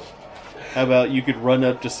 So... How about you could run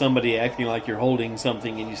up to somebody acting like you're holding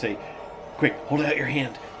something and you say, quick, hold out your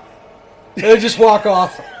hand. They just walk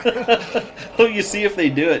off. Oh, you see if they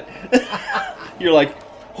do it. You're like,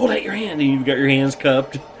 hold out your hand, and you've got your hands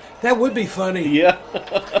cupped. That would be funny. Yeah.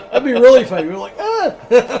 That'd be really funny. You're like, ah.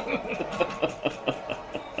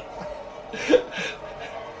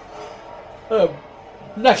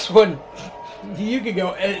 Next one. You could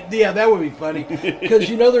go, yeah, that would be funny. Because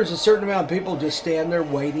there's a certain amount of people just stand there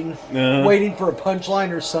waiting for a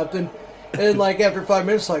punchline or something. And like after 5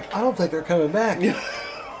 minutes, like, I don't think they're coming back.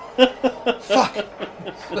 Fuck.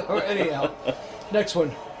 So anyhow, next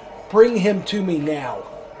one. Bring him to me now.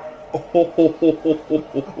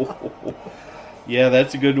 Yeah,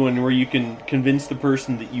 that's a good one where you can convince the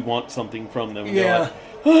person that you want something from them. Yeah.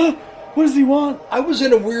 Like, what does he want? I was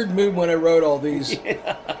in a weird mood when I wrote all these.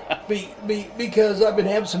 Because I've been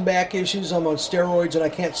having some back issues. I'm on steroids and I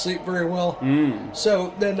can't sleep very well.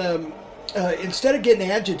 So then instead of getting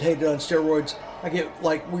agitated on steroids, I get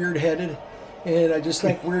like weird-headed. And I just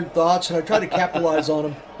think weird thoughts, and I try to capitalize on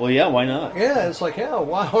them. Well, yeah, why not? Yeah, it's like, hell,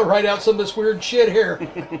 why I'll write out some of this weird shit here.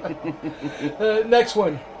 Next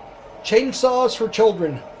one. Chainsaws for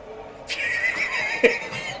children.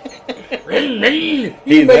 You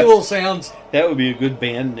make little sounds. That would be a good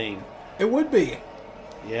band name. It would be.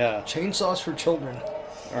 Yeah. Chainsaws for children.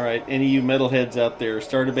 All right, any of you metalheads out there,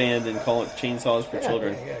 start a band and call it Chainsaws for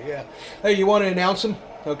Children. Yeah. Hey, you want to announce them?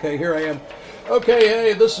 Okay, here I am. Okay,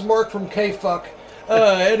 hey, this is Mark from K-Fuck.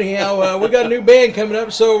 Anyhow, we got a new band coming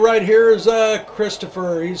up, so right here is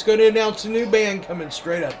Christopher. He's going to announce a new band coming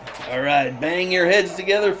straight up. All right, bang your heads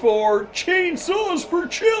together for Chainsaws for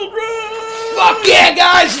Children! Fuck yeah,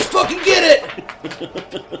 guys, let's fucking get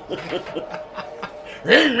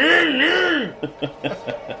it!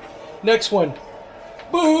 Next one.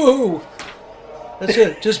 Boo! That's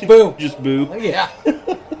it, just boo. Just boo. Yeah.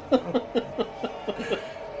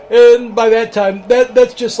 And by that time,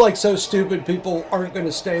 that's just like so stupid, people aren't going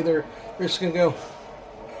to stay there. They're just going to go,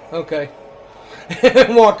 okay,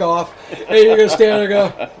 and walk off. And you're going to stand there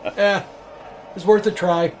and go, yeah, it's worth a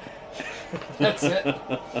try. That's it.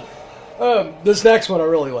 This next one I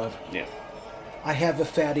really love. Yeah. I have a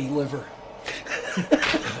fatty liver.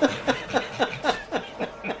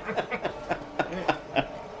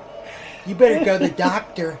 You better go to the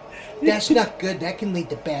doctor. That's not good. That can lead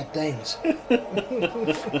to bad things.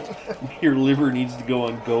 Your liver needs to go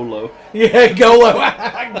on Go-Low. Yeah, Go-Low.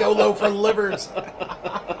 Go-Low for livers.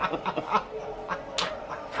 Oh,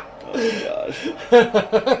 gosh.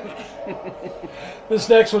 This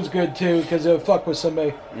next one's good, too, because it'll fuck with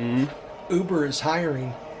somebody. Mm-hmm. Uber is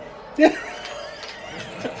hiring. That's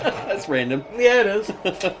random. Yeah, it is.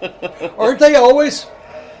 Aren't they always?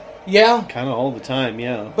 Yeah. Kind of all the time,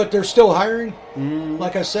 yeah. But they're still hiring,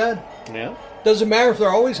 like I said. Yeah. Doesn't matter if they're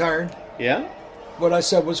always hiring. Yeah. What I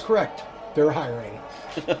said was correct. They're hiring.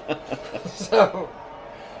 So,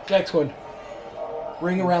 next one.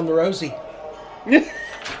 Ring around the rosy. Good.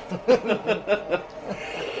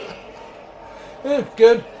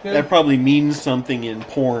 That probably means something in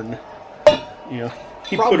porn. You know,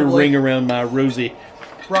 he Probably. put a ring around my Rosie.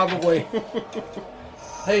 Probably.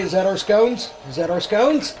 Hey, is that our scones? Is that our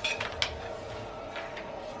scones?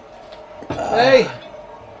 Hey.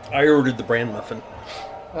 I ordered the bran muffin.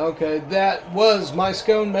 Okay, that was my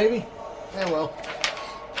scone, maybe? Yeah, well.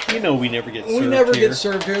 You know we never get served We never here. get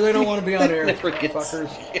served here. They don't want to be on air. Never gets-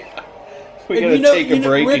 Fuckers. Yeah. We gotta take a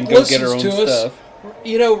break Rick and go get our own listens to us. stuff.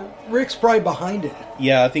 You know, Rick's probably behind it.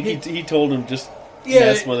 Yeah, I think he told him just Yeah,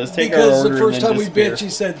 mess with us. Take our because order the first and then time we disappear. bitch, he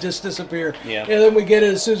said, just disappear. Yeah. And then we get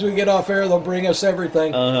it, as soon as we get off air, they'll bring us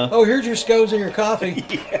everything. Uh-huh. Oh, here's your scones and your coffee.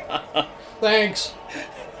 Yeah. Thanks.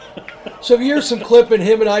 So here's some clipping.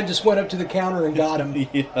 Him and I just went up to the counter and got him.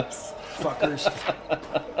 Yes. Fuckers.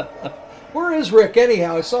 Where is Rick,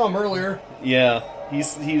 anyhow? I saw him earlier. Yeah.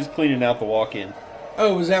 He was cleaning out the walk-in.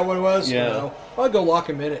 Oh, is that what it was? Yeah. No. I'll go lock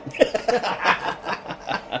him in it.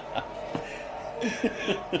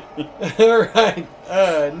 All right.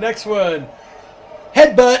 Next one.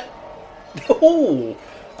 Headbutt. Oh,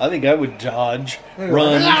 I think I would dodge,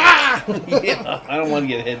 run. Ah! Yeah, I don't want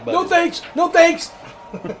to get headbutted. No thanks. No thanks.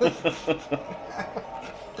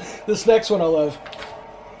 This next one I love.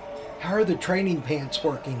 How are the training pants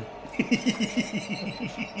working?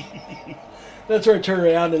 That's where I turn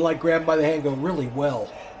around and like grab him by the hand and go, really well.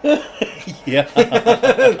 Yeah.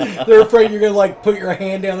 They're afraid you're going to like put your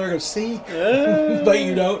hand down there and go, see? But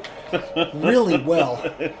you don't. Really well.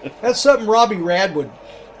 That's something Robbie Rad would,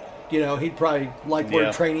 he'd probably like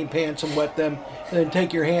wear training pants and wet them and then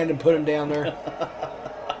take your hand and put them down there.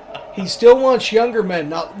 He still wants younger men,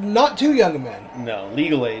 not too young men. No,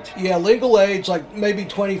 legal age. Yeah, legal age, like maybe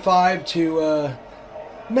 25 to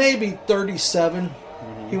maybe 37.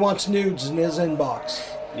 Mm-hmm. He wants nudes in his inbox.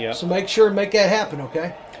 Yeah. So make that happen,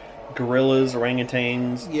 okay? Gorillas,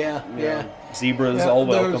 orangutans. Yeah. Zebras, all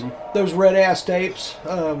welcome. Those red ass tapes.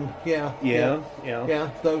 Yeah.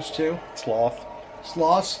 Yeah, those two. Sloth.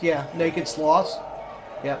 Sloths, yeah. Naked sloths.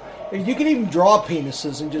 Yeah. You can even draw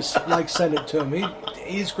penises and just like send it to him.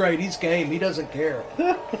 He's great. He's game. He doesn't care.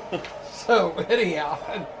 So anyhow,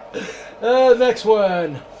 next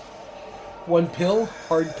one. One pill,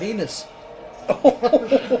 hard penis.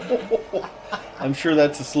 I'm sure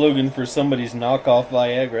that's a slogan for somebody's knockoff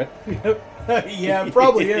Viagra. Yeah, it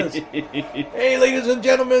probably is. Hey, ladies and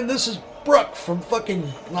gentlemen, this is Brooke from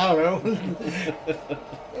fucking, I don't know.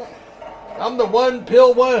 I'm the one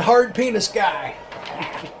pill, one hard penis guy.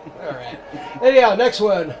 All right. Anyhow, next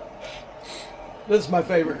one. This is my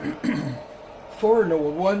favorite. Foreigner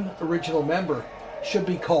with one original member should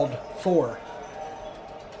be called Four.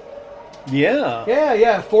 Yeah.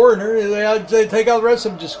 Yeah, Foreigner. They take out the rest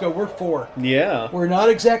of them, just go, we're Four. Yeah. We're not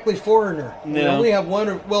exactly Foreigner. No. We only have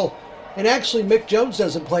one, and actually Mick Jones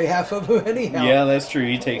doesn't play half of them anyhow. Yeah, that's true.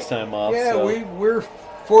 He takes time off. Yeah, so. we're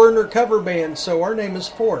Foreigner cover band, so our name is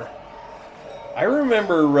Four. I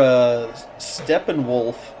remember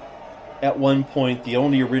Steppenwolf, at one point, the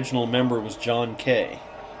only original member was John Kay.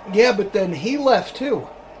 Yeah, but then he left too.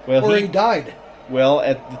 Well, or he died. Well,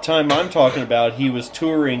 at the time I'm talking about, he was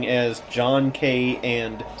touring as John Kay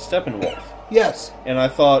and Steppenwolf. Yes. And I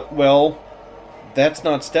thought, well, that's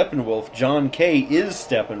not Steppenwolf. John Kay is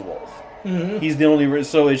Steppenwolf. Mm-hmm. He's the only...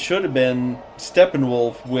 So it should have been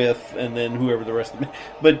Steppenwolf with, and then whoever the rest of them...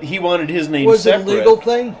 But he wanted his name separate. Was it a legal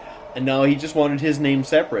thing? And no, he just wanted his name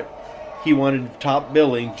separate. He wanted top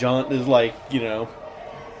billing. John is like,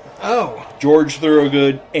 Oh. George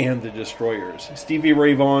Thorogood and the Destroyers. Stevie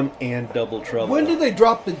Ray Vaughan and Double Trouble. When did they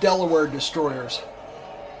drop the Delaware Destroyers?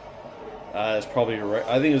 It's probably right.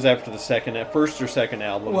 I think it was after the first or second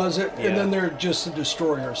album. Was it? Yeah. And then they're just the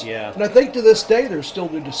Destroyers. Yeah. And I think to this day they're still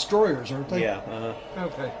the Destroyers, aren't they? Yeah.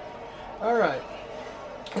 Okay. All right.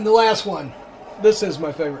 And the last one. This is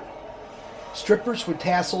my favorite. Strippers with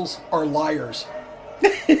tassels are liars.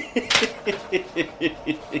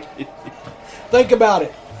 Think about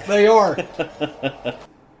it. They are.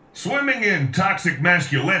 Swimming in toxic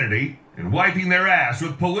masculinity and wiping their ass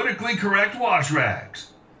with politically correct wash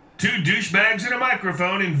rags. Two douchebags and a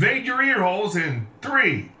microphone invade your ear holes in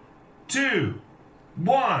 3, 2,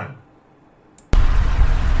 1.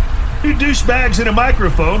 Two douchebags and a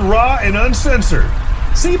microphone, raw and uncensored.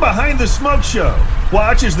 See Behind the Smoke Show.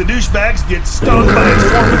 Watch as the douchebags get stung by a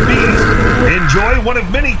swarm of bees. Enjoy one of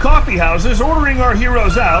many coffee houses ordering our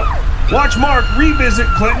heroes out. Watch Mark revisit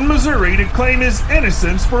Clinton, Missouri to claim his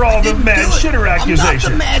innocence for all the mad shitter accusations.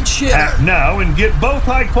 I'm not the mad shitter. Act now and get both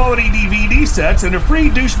high-quality DVD sets and a free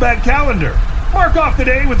douchebag calendar. Mark off the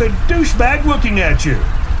day with a douchebag looking at you.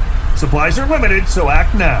 Supplies are limited, so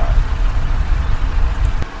act now.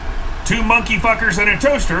 Two monkey fuckers and a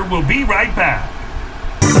toaster will be right back.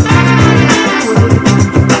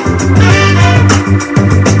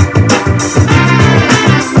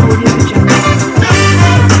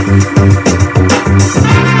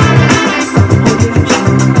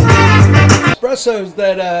 Espressos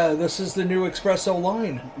that this is the new espresso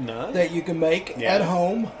line Nice. that you can make at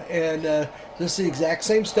home, and this is the exact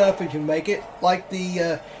same stuff. If you make it like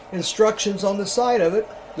the instructions on the side of it,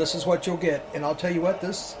 this is what you'll get. And I'll tell you what,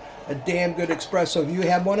 this is a damn good espresso. Have you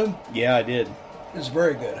had one of them? Yeah, I did. It's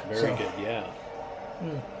very good. Very good, yeah.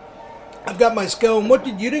 I've got my scone.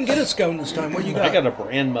 You didn't get a scone this time. What you got? I got a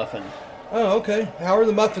bran muffin. Oh, okay. How are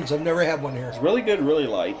the muffins? I've never had one here. It's really good, really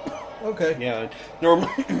light. Okay. Yeah,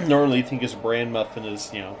 normally think his bran muffin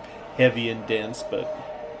is, heavy and dense, but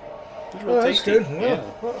it's real that's tasty. good. Yeah.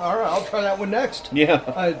 Well, all right, I'll try that one next. Yeah.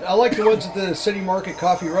 I like the ones at the City Market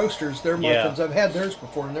Coffee Roasters. Their Yeah. muffins. I've had theirs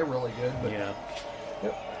before, and they're really good. But Yeah.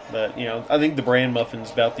 Yep. But, I think the bran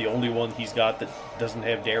muffin's about the only one he's got that doesn't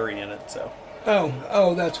have dairy in it, so.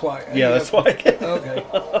 Oh, that's why. Yeah, that's why. Okay.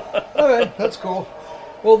 Okay, that's cool.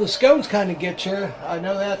 Well, the scones kind of get you. I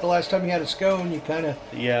know that. The last time you had a scone, you kind of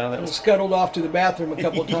that was... scuttled off to the bathroom a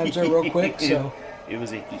couple of times there real quick. So It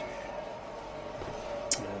was icky.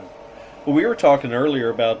 Well, we were talking earlier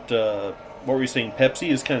about, what were you saying, Pepsi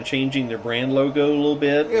is kind of changing their brand logo a little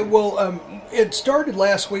bit? It started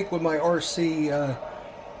last week with my RC. I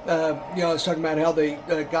was talking about how they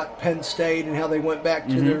got Penn State and how they went back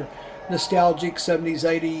to their nostalgic 70s,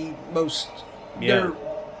 80s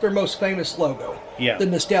their most famous logo. Yeah. The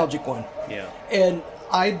nostalgic one. Yeah. And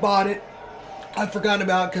I bought it. I've forgotten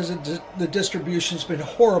about it because the distribution's been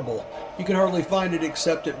horrible. You can hardly find it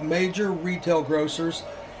except at major retail grocers.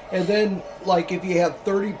 And then, like, if you have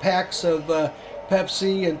 30 packs of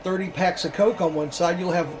Pepsi and 30 packs of Coke on one side,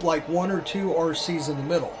 you'll have, like, 1 or 2 RCs in the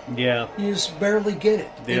middle. Yeah. You just barely get it.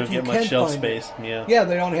 They don't get much shelf space. Yeah. Yeah,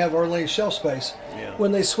 they don't have hardly any shelf space. Yeah.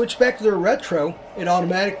 When they switched back to their retro, it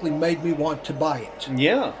automatically made me want to buy it.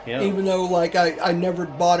 Yeah, yeah. Even though, like, I never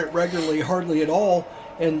bought it regularly, hardly at all,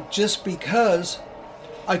 And just because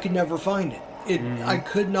I could never find it. I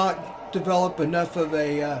could not develop enough of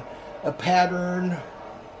a pattern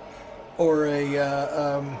or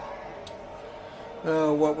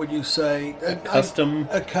what would you say? A custom.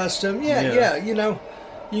 A custom, yeah. You know,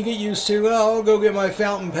 you get used to, I'll go get my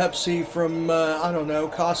fountain Pepsi from, I don't know,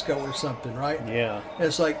 Costco or something, right? Yeah.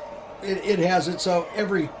 It's like, it has its own,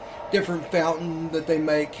 every different fountain that they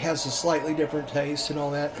make has a slightly different taste and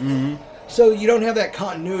all that. Mm-hmm. So you don't have that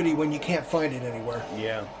continuity when you can't find it anywhere.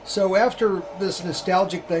 Yeah. So after this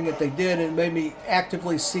nostalgic thing that they did, it made me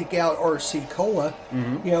actively seek out RC Cola,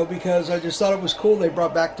 you know, because I just thought it was cool. They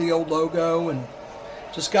brought back the old logo and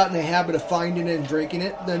just got in the habit of finding it and drinking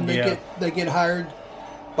it. Then they get hired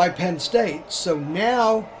by Penn State. So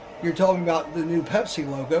now you're talking about the new Pepsi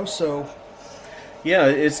logo. So yeah,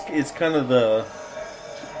 it's kind of the.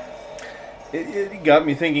 It got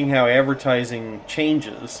me thinking how advertising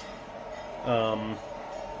changes.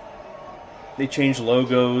 They change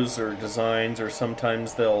logos or designs, or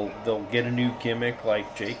sometimes they'll get a new gimmick,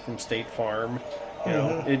 like Jake from State Farm. You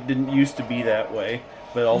know, it didn't used to be that way,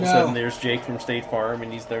 but all of a sudden there's Jake from State Farm,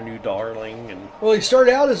 and he's their new darling. And well, he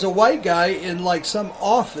started out as a white guy in like some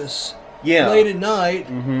office late at night,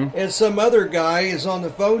 and some other guy is on the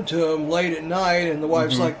phone to him late at night, and the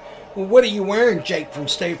wife's like, well, what are you wearing, Jake from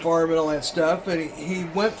State Farm, and all that stuff. And he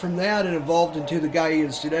went from that and evolved into the guy he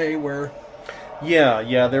is today, where...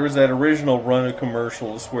 Yeah, there was that original run of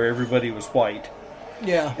commercials where everybody was white.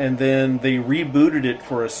 Yeah. And then they rebooted it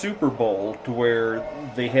for a Super Bowl to where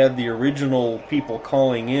they had the original people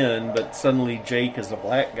calling in, but suddenly Jake is a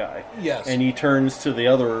black guy. Yes. And he turns to the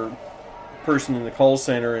other person in the call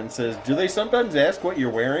center and says, do they sometimes ask what you're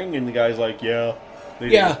wearing? And the guy's like, yeah.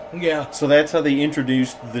 Yeah. So that's how they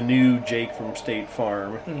introduced the new Jake from State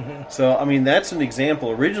Farm. So, I mean, that's an example.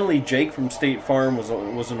 Originally, Jake from State Farm was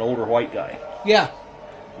an older white guy. Yeah.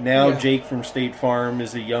 Now Jake from State Farm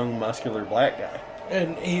is a young, muscular black guy.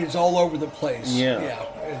 And he's all over the place. Yeah.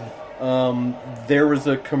 There was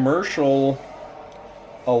a commercial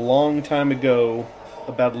a long time ago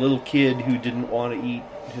about a little kid who didn't want to eat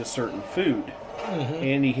his certain food.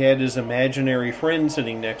 And he had his imaginary friend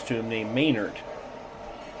sitting next to him named Maynard.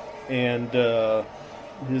 And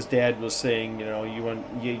his dad was saying, you know,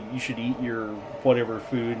 you should eat your whatever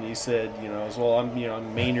food, and he said, you know, well,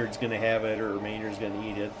 Maynard's going to have it, or Maynard's going to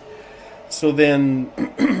eat it. So then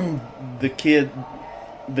the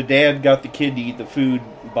dad got the kid to eat the food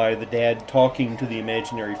by the dad talking to the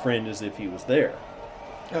imaginary friend as if he was there.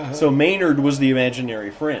 So Maynard was the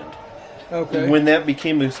imaginary friend. Okay. When that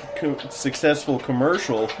became a successful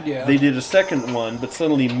commercial, they did a second one, but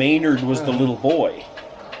suddenly Maynard was the little boy.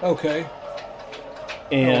 Okay.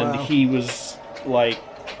 And he was like,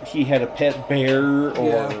 he had a pet bear,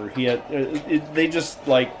 or he had. They just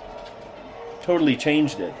like totally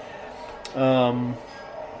changed it.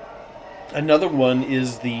 Another one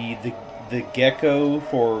is the gecko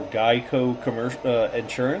for Geico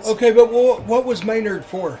insurance. Okay, but what was Maynard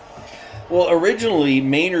for? Well, originally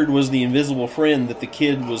Maynard was the invisible friend that the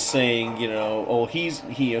kid was saying, you know, oh,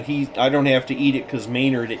 I don't have to eat it because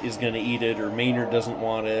Maynard is going to eat it, or Maynard doesn't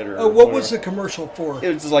want it, or what was the commercial for?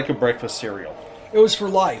 It was like a breakfast cereal. It was for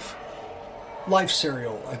Life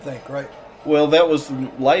cereal, I think, right? Well, that was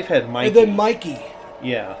Life had Mikey. And then Mikey.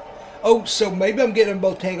 Yeah. Oh, so maybe I'm getting them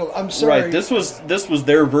both tangled. I'm sorry. Right. This was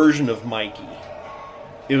their version of Mikey.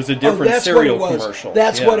 It was a different cereal commercial.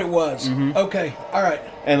 That's what it was. Okay. All right.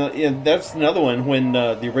 And that's another one when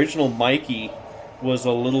the original Mikey was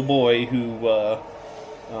a little boy who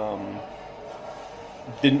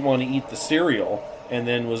didn't want to eat the cereal, and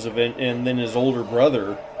then then his older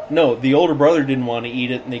brother. No, the older brother didn't want to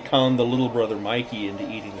eat it, and they conned the little brother Mikey into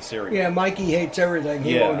eating the cereal. Yeah, Mikey hates everything.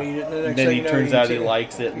 He won't eat it. And then he turns out he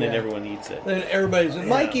likes it, and then everyone eats it. Then everybody's like,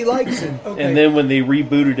 Mikey likes it. Okay. And then when they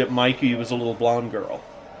rebooted it, Mikey was a little blonde girl.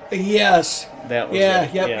 Yes. That was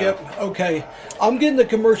it. Yep. Okay. I'm getting the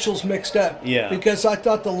commercials mixed up. Yeah. Because I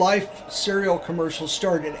thought the Life cereal commercial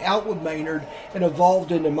started out with Maynard and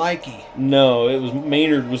evolved into Mikey. No,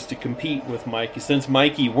 Maynard was to compete with Mikey. Since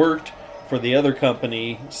Mikey worked for the other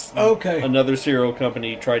company, another cereal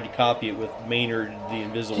company tried to copy it with Maynard, the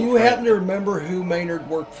invisible friend. Do you happen to remember who Maynard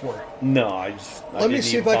worked for? No, Let me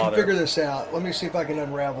see if I can figure this out. Let me see if I can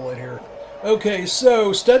unravel it here. Okay,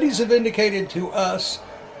 so studies have indicated to us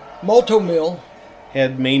Multomill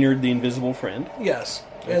had Maynard, the invisible friend. Yes.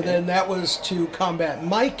 Okay. And then that was to combat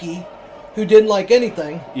Mikey, who didn't like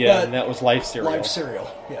anything. Yeah, and that was Life cereal. Life cereal,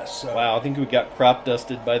 yes. So. Wow, I think we got crop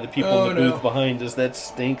dusted by the people in the booth behind us. That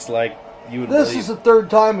stinks like you would believe. This is the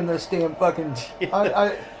third time in this damn fucking...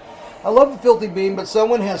 I love a filthy bean, but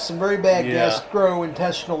someone has some very bad Yeah.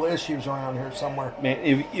 gastrointestinal issues around here somewhere.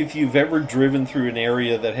 Man, if you've ever driven through an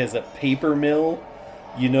area that has a paper mill,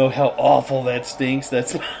 you know how awful that stinks.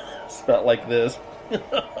 That's about like this.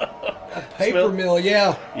 Paper mill,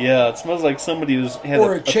 yeah. Yeah, it smells like somebody who's had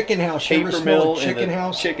Or a chicken house. You ever paper smell mill a chicken and a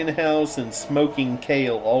house? chicken house and smoking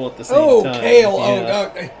kale all at the same Oh, time. kale.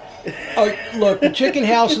 Yeah. Oh, look, the chicken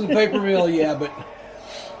house and the paper mill, yeah, but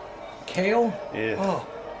kale? Yeah. Oh,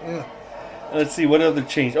 yeah. Let's see, what other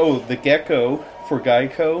change? Oh, the gecko for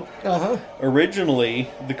Geico. Uh-huh. Originally,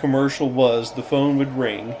 the commercial was the phone would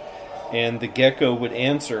ring and the gecko would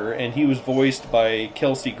answer, and he was voiced by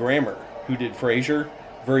Kelsey Grammer, who did Frasier.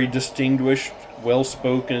 Very distinguished,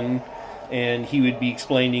 well-spoken, and he would be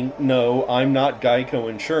explaining, no, I'm not Geico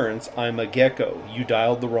Insurance, I'm a gecko. You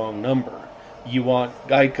dialed the wrong number. You want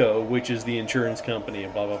Geico, which is the insurance company,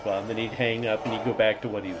 and blah, blah, blah. And then he'd hang up and he'd go back to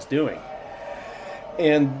what he was doing.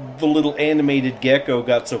 And the little animated gecko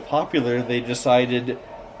got so popular, they decided,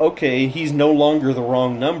 okay, he's no longer the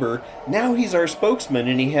wrong number. Now he's our spokesman,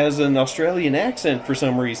 and he has an Australian accent for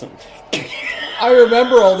some reason. I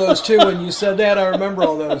remember all those, too. When you said that, I remember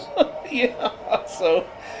all those. Yeah, so...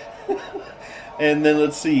 And then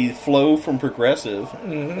let's see, Flo from Progressive.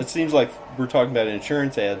 Mm-hmm. It seems like we're talking about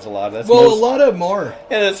insurance ads a lot. That's a lot of them are.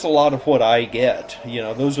 And it's a lot of what I get. You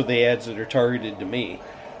know, those are the ads that are targeted to me.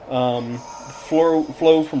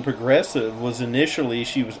 Flo from Progressive was initially,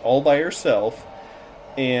 she was all by herself,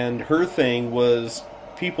 and her thing was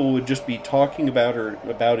people would just be talking about her,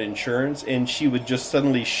 about insurance, and she would just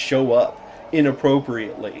suddenly show up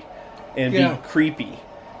inappropriately and be creepy.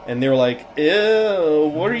 And they're like,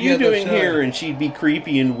 ew, what are you doing here? And she'd be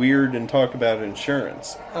creepy and weird and talk about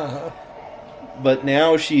insurance. Uh-huh. But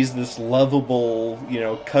now she's this lovable,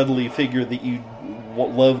 cuddly figure that you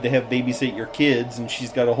love to have babysit your kids, and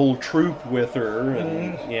she's got a whole troop with her,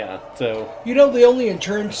 and so... the only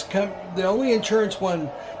insurance one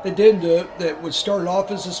that didn't do it, that would start off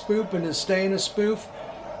as a spoof and is staying a spoof,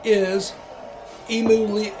 is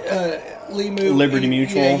Liberty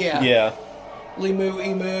Mutual. Yeah.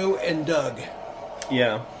 Emu, and Doug.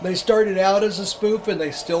 Yeah. They started out as a spoof, and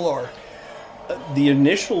they still are. The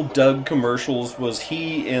initial Doug commercials was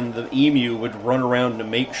he and the emu would run around to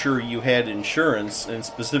make sure you had insurance, and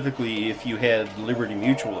specifically if you had Liberty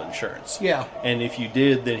Mutual insurance. Yeah. And if you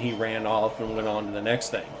did, then he ran off and went on to the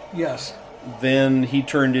next thing. Yes. Then he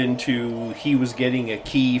turned into, he was getting a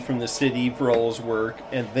key from the city for all his work,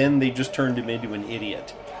 and then they just turned him into an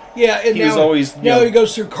idiot. Yeah, and he was always, now he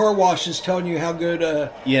goes through car washes telling you how good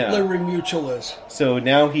Liberty Mutual is. So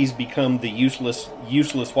now he's become the useless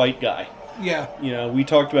white guy. Yeah. We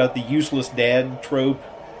talked about the useless dad trope.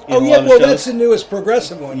 That's the newest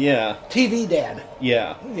Progressive one. Yeah. TV dad.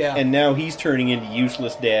 Yeah. Yeah. And now he's turning into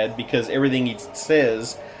useless dad because everything he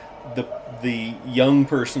says, the young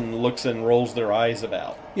person looks and rolls their eyes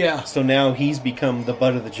about. Yeah. So now he's become the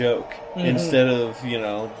butt of the joke instead of,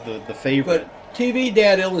 the favorite. But TV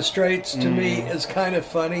dad illustrates to me is kind of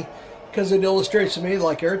funny because it illustrates to me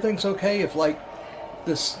like everything's okay if like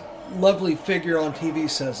this lovely figure on TV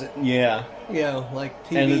says it. Yeah. Like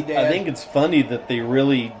TV dad. I think it's funny that they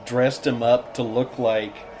really dressed him up to look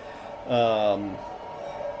like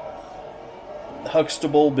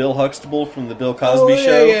Huxtable, Bill Huxtable from the Bill Cosby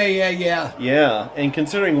Show. Yeah. Yeah, and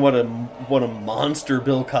considering what a monster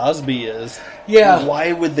Bill Cosby is,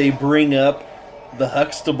 why would they bring up the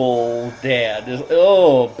Huxtable dad?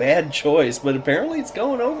 Bad choice, but apparently it's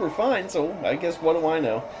going over fine, so I guess what do I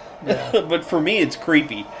know? Yeah. But for me, it's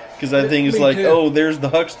creepy, because I think it's like, too. There's the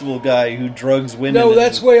Huxtable guy who drugs women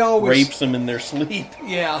and rapes them in their sleep.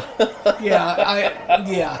 Yeah.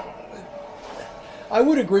 I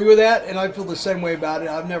would agree with that, and I feel the same way about it.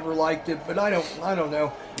 I've never liked it, but I don't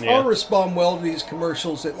know. Yeah. I'll respond well to these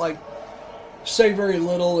commercials that say very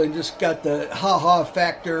little and just got the ha-ha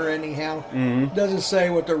factor anyhow. Mm-hmm. Doesn't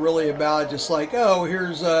say what they're really about. Just like,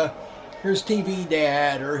 here's TV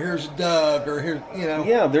Dad, or here's Doug, or here's,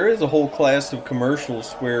 Yeah, there is a whole class of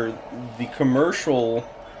commercials where the commercial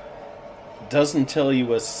doesn't tell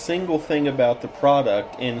you a single thing about the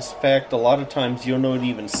product. In fact, a lot of times you don't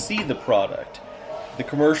even see the product. The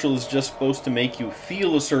commercial is just supposed to make you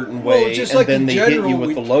feel a certain way, and then they hit you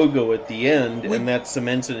with the logo at the end, and that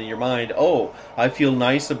cements it in your mind. I feel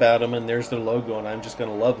nice about them, and there's their logo, and I'm just going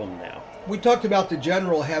to love them now. We talked about the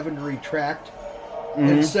General having to retract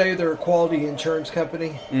and say they're a quality insurance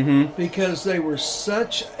company because they were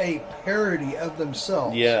such a parody of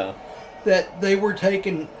themselves. Yeah. That they were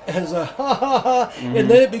taken as a ha-ha-ha, and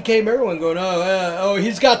then it became everyone going,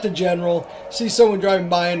 he's got the General. See someone driving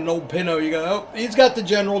by in an old Pinto, you go, he's got the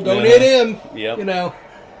General, don't hit him. Yep.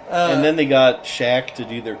 And then they got Shaq to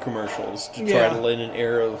do their commercials to try Yeah. to lend an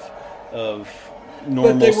air of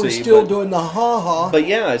normalcy. But they were still doing the ha-ha. But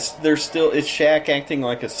yeah, it's Shaq acting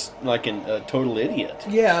like a total idiot.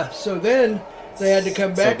 Yeah, so then they had to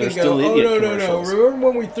come back they're and go, still oh, idiot no. commercials. Remember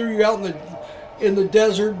when we threw you out in the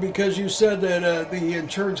desert because you said that the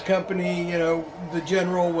insurance company, the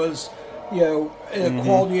general was, a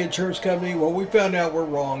quality insurance company? Well, we found out we're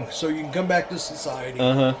wrong, so you can come back to society.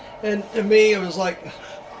 Uh-huh. And to me, it was like...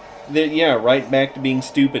 right back to being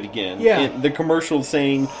stupid again. Yeah. The commercial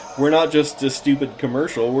saying, we're not just a stupid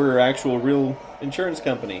commercial, we're an actual real insurance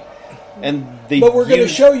company. But we're going to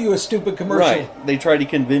show you a stupid commercial. Right. They try to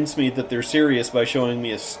convince me that they're serious by showing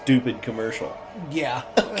me a stupid commercial. Yeah.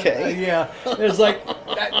 Okay. Yeah. It's like,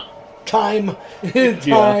 time.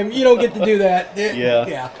 Time. You don't get to do that. Yeah.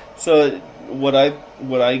 Yeah. So what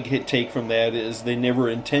I take from that is they never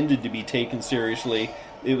intended to be taken seriously.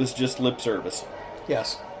 It was just lip service.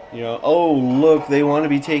 Yes. Oh, look, they want to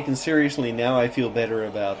be taken seriously. Now I feel better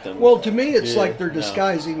about them. Well, to me, it's like they're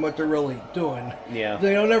disguising what they're really doing. Yeah.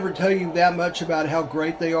 They don't ever tell you that much about how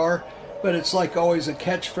great they are, but it's like always a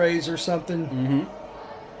catchphrase or something.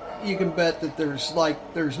 Mm-hmm. You can bet that there's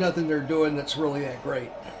nothing they're doing that's really that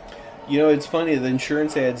great. It's funny, the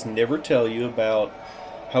insurance ads never tell you about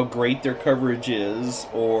how great their coverage is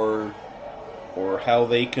or how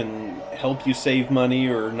they can help you save money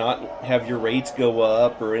or not have your rates go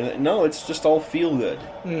up or anything. No, it's just all feel good.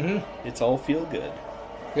 Mm-hmm. It's all feel good.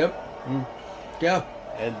 Yep. Mm. Yeah.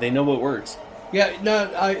 And they know what works. Yeah. No.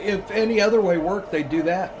 If any other way worked, they'd do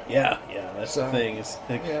that. Yeah. That's the thing.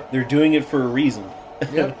 They're doing it for a reason.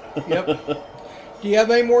 Yep. Do you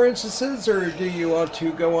have any more instances, or do you want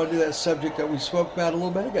to go on to that subject that we spoke about a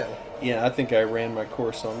little bit ago? Yeah, I think I ran my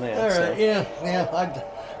course on that. All right. So. Yeah.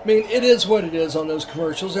 I mean, it is what it is on those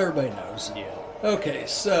commercials. Everybody knows. Yeah. Okay,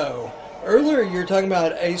 so earlier you were talking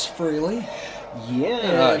about Ace Frehley.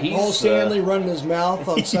 Yeah. And Paul Stanley running his mouth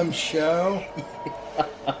on some show.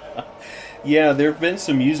 Yeah, there have been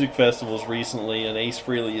some music festivals recently, and Ace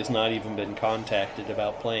Frehley has not even been contacted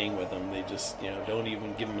about playing with them. They just, don't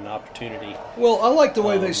even give him an opportunity. Well, I like the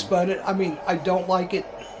way they spun it. I mean, I don't like it,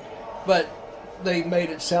 but they made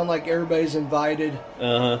it sound like everybody's invited.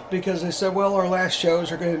 Uh-huh. Because they said, well, our last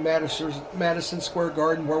shows are going to be Madison Square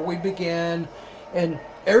Garden, where we began, and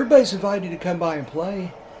everybody's invited to come by and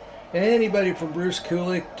play. Anybody from Bruce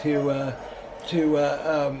Kulick to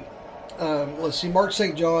let's see, Mark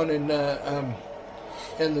St. John and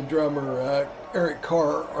the drummer Eric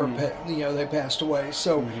Carr are they passed away,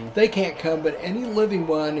 so they can't come. But any living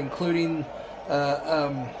one, including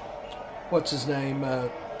what's his name,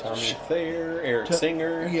 Tommy Thayer, Eric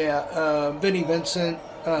Singer, Vinnie Vincent,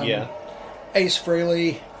 Ace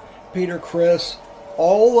Frehley, Peter Criss,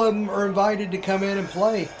 all of them are invited to come in and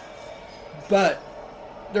play. But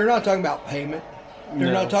they're not talking about payment.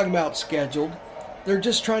 They're not talking about scheduled. They're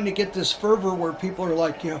just trying to get this fervor where people are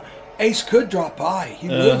like, Ace could drop by. He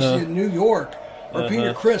lives in New York. Or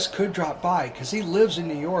Peter Criss could drop by because he lives in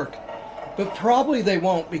New York. But probably they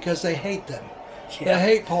won't because they hate them. Yeah. They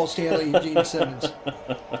hate Paul Stanley and Gene Simmons.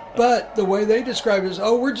 But the way they describe it is,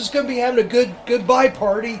 we're just going to be having a good goodbye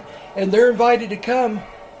party, and they're invited to come.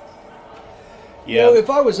 Yeah. If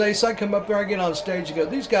I was Ace, I'd come up there, I'd get on stage and go,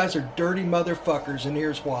 these guys are dirty motherfuckers, and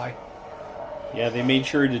here's why. Yeah, they made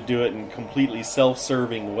sure to do it in a completely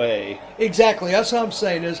self-serving way. Exactly. That's what I'm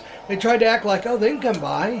saying is they tried to act like, they can come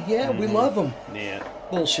by. Yeah, we love them. Yeah.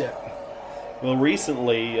 Bullshit. Well,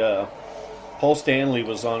 recently, Paul Stanley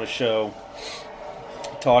was on a show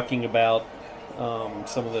talking about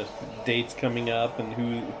some of the dates coming up and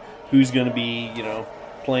who's going to be,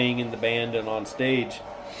 playing in the band and on stage.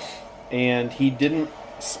 And he didn't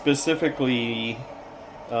specifically...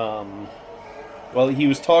 they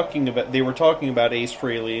were talking about Ace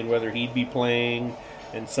Frehley and whether he'd be playing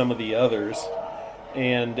and some of the others.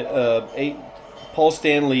 And Paul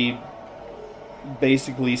Stanley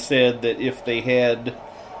basically said that if they had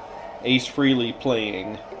Ace Frehley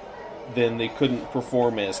playing, then they couldn't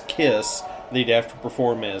perform as Kiss. They'd have to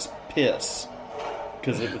perform as Piss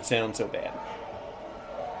because it would sound so bad.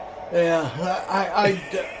 Yeah,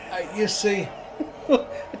 you see...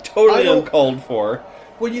 Totally uncalled for.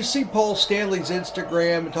 When you see Paul Stanley's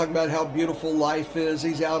Instagram and talking about how beautiful life is,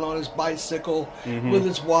 he's out on his bicycle with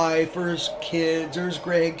his wife or his kids or his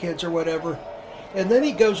grandkids or whatever, and then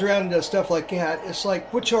he goes around and does stuff like that, it's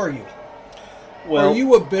like, which are you? Well, are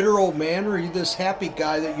you a bitter old man, or are you this happy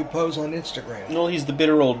guy that you pose on Instagram? No, he's the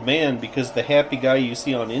bitter old man, because the happy guy you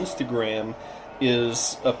see on Instagram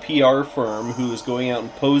is a PR firm who is going out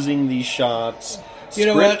and posing these shots You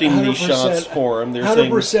know what? scripting these shots for him. They're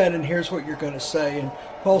 100%, and here's what you're going to say. And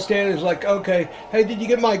Paul Stanley's like, okay, hey, did you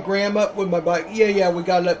get my gram up with my bike? Yeah, we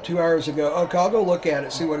got it up 2 hours ago. Okay, I'll go look at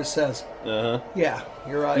it, see what it says. Yeah,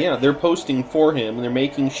 you're right. Yeah, they're posting for him, and they're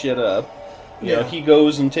making shit up. You know, he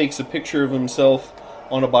goes and takes a picture of himself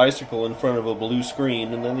on a bicycle in front of a blue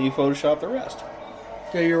screen, and then they Photoshop the rest.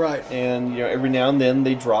 Yeah, you're right. And, you know, every now and then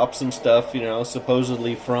they drop some stuff, you know,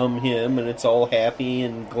 supposedly from him, and it's all happy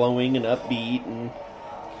and glowing and upbeat. And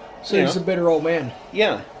so he's a bitter old man.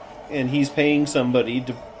 Yeah. And he's paying somebody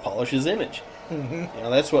to polish his image. Mm-hmm. You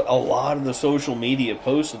know, that's what a lot of the social media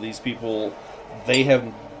posts of these people, they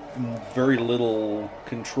have very little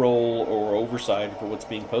control or oversight for what's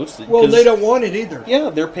being posted. Well, they don't want it either. Yeah,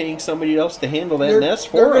 they're paying somebody else to handle that mess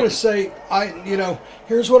for them. They're going to say,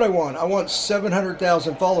 here's what I want. I want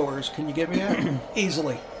 700,000 followers. Can you get me that?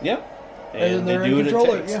 Easily. Yeah. And they're in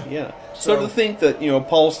control of it. Yeah. So to think that, you know,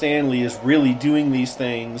 Paul Stanley is really doing these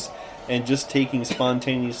things and just taking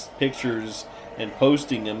spontaneous pictures and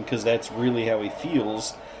posting them because that's really how he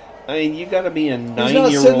feels. I mean, you got to be a 9-year-old. He's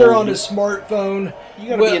not sitting there on his smartphone. You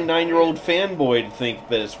got to be a 9-year-old fanboy to think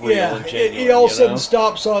that it's real and genuine. He all of a sudden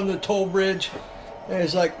stops on the toll bridge, and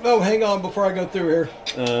he's like, "Oh, hang on before I go through here."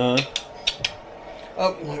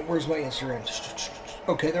 Oh, where's my Instagram?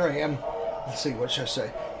 Okay, there I am. Let's see, what should I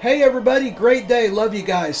say? Hey, everybody, great day. Love you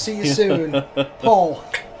guys. See you soon, Paul.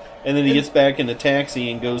 And then he gets back in a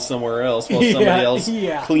taxi and goes somewhere else while somebody else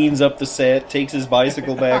cleans up the set, takes his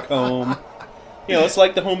bicycle back home. You know, it's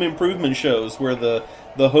like the home improvement shows where the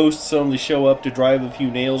hosts only show up to drive a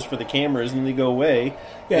few nails for the cameras and they go away.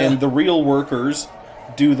 Yeah. And the real workers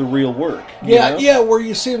do the real work. Yeah, where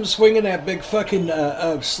you see them swinging that big fucking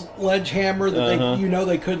sledgehammer that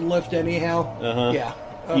they couldn't lift anyhow. Yeah.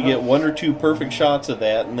 You get 1 or 2 perfect shots of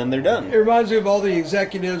that, and then they're done. It reminds me of all the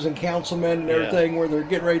executives and councilmen and everything where they're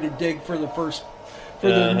getting ready to dig for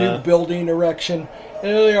the new building erection. And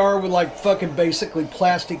there they are with like fucking basically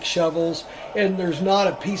plastic shovels, and there's not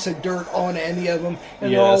a piece of dirt on any of them,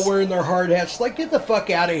 and they're all wearing their hard hats. Like, get the fuck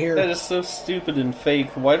out of here. That is so stupid and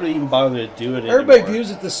fake. Why do they even bother to do it Everybody anymore? views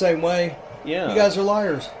it the same way. Yeah. You guys are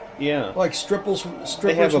liars. Yeah. Like strippers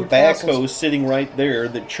They have a backhoe sitting right there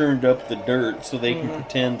that churned up the dirt so they can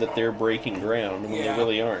pretend that they're breaking ground when they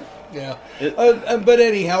really aren't. Yeah. But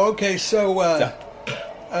anyhow, okay, so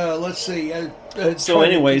let's see. So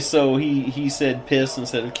anyway, so he said piss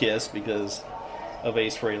instead of kiss because of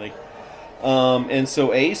Ace Frehley. And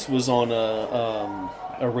so Ace was on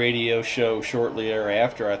a radio show shortly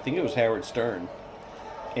thereafter. I think it was Howard Stern.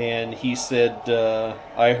 And he said,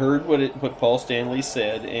 I heard what Paul Stanley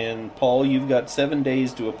said, and Paul, you've got 7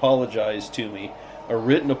 days to apologize to me. A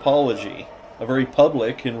written apology, a very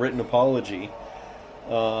public and written apology.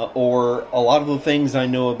 Or a lot of the things I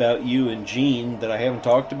know about you and Gene that I haven't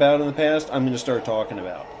talked about in the past, I'm going to start talking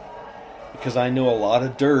about. Because I know a lot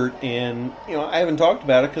of dirt, and I haven't talked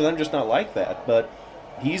about it because I'm just not like that. But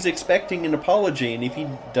he's expecting an apology, and if he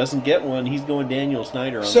doesn't get one, he's going Daniel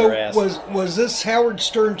Snyder on their ass. So was this Howard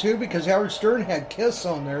Stern too? Because Howard Stern had Kiss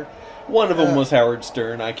on there. One of them was Howard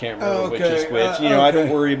Stern. I can't remember which is which. I don't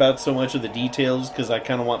worry about so much of the details because I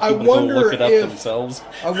kind of want people to go look it up themselves.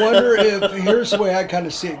 I wonder if here's the way I kind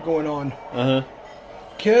of see it going on.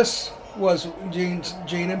 Kiss was Gene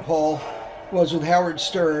and Paul was with Howard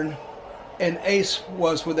Stern, and Ace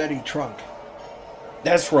was with Eddie Trunk.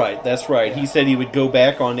 That's right. Yeah. He said he would go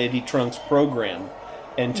back on Eddie Trunk's program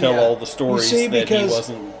and tell all the stories that he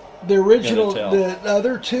wasn't. The original, the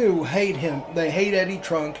other two hate him. They hate Eddie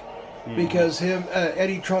Trunk because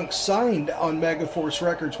Eddie Trunk signed on Megaforce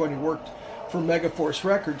Records when he worked for Megaforce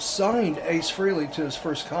Records, signed Ace Frehley to his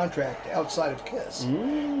first contract outside of Kiss.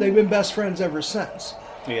 They've been best friends ever since.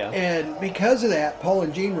 Yeah. And because of that, Paul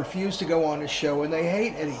and Gene refused to go on his show, and they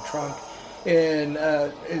hate Eddie Trunk.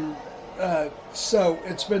 So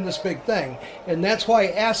it's been this big thing. And that's why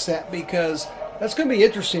I asked that, because that's going to be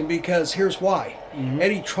interesting, because here's why.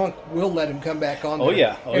 Eddie Trunk will let him come back on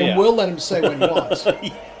there. And will let him say what he wants.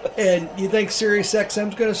 And you think Sirius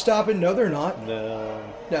XM's going to stop it? No, they're not.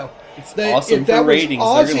 No. It's awesome for ratings.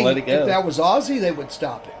 They're going to let it go. If that was Ozzy, they would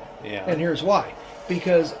stop it. Yeah. And here's why.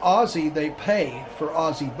 Because Ozzy, they pay for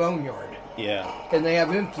Ozzy Boneyard. Yeah. And they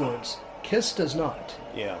have influence. Kiss does not.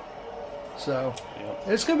 Yeah. So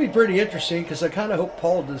it's going to be pretty interesting, because I kind of hope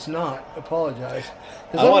Paul does not apologize.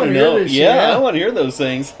 I want to know. I want to hear those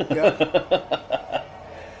things.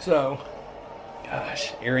 So,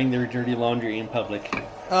 gosh, airing their dirty laundry in public.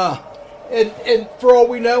 And for all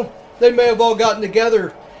we know, they may have all gotten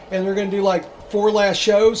together and they're going to do like 4 last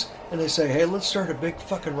shows, and they say, "Hey, let's start a big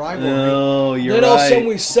fucking rivalry." No, you're right. Then all of a sudden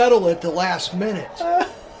we right. settle at the last minute.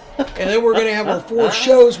 And then we're going to have our 4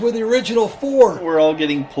 shows with the original 4. We're all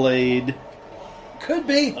getting played. Could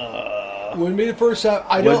be. Wouldn't be the first time.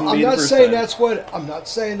 I'm not saying that's what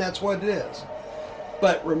it is.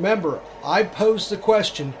 But remember, I posed the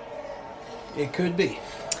question. It could be.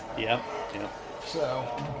 Yep. So,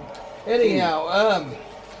 anyhow,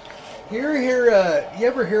 you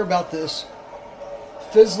ever hear about this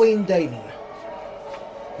fizzling dating?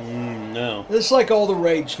 No. This is like all the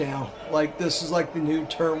rage now. Like, this is like the new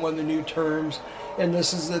term, one of the new terms. And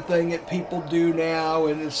this is the thing that people do now.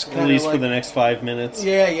 And it's kind of at least like, for the next 5 minutes.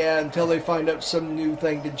 Yeah, until they find out some new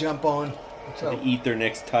thing to jump on. So, to eat their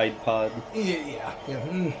next Tide Pod. Yeah.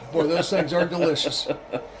 Boy, those things are delicious.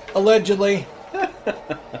 Allegedly.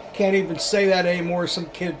 Can't even say that anymore. Some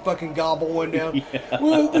kid fucking gobble one down. Yeah.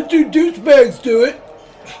 Well, the 2 douchebags do it.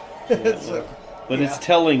 Yeah, but it's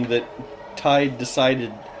telling that Tide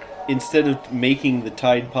decided, instead of making the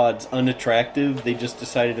Tide Pods unattractive, they just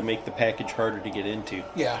decided to make the package harder to get into.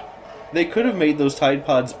 Yeah. They could have made those Tide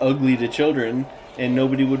Pods ugly to children, and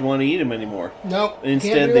nobody would want to eat them anymore. Nope.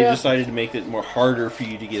 Instead, they decided to make it more harder for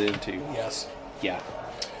you to get into. Yes. Yeah.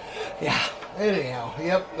 Anyhow,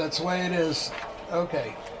 yep, that's the way it is.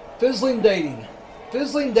 Okay. Fizzling dating.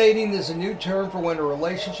 Fizzling dating is a new term for when a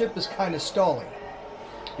relationship is kind of stalling.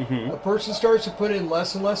 Mm-hmm. A person starts to put in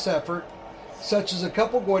less and less effort, such as a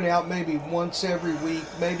couple going out maybe once every week,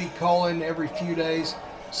 maybe calling every few days.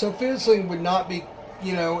 So fizzling would not be,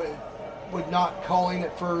 would not calling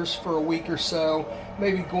at first for a week or so,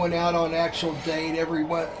 maybe going out on an actual date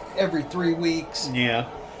every 3 weeks. Yeah.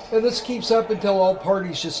 And this keeps up until all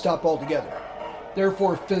parties just stop altogether,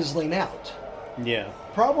 therefore fizzling out. Yeah.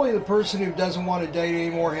 Probably the person who doesn't want to date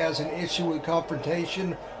anymore has an issue with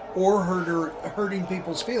confrontation or hurting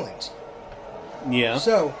people's feelings. Yeah.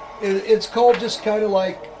 So it's called just kind of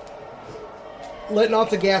like letting off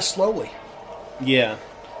the gas slowly. Yeah.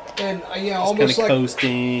 And kind almost of like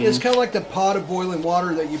coasting. It's kind of like the pot of boiling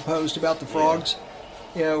water that you post about the frogs.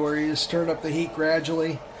 Yeah. Where you just turn up the heat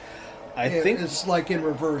gradually. I think it's like in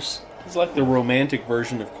reverse. It's like the romantic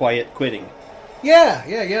version of quiet quitting. Yeah,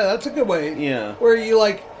 that's a good way. Yeah. Where you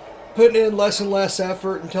like putting in less and less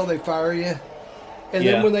effort until they fire you. And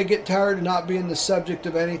then when they get tired of not being the subject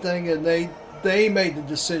of anything and they made the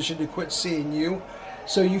decision to quit seeing you,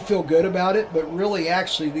 so you feel good about it, but really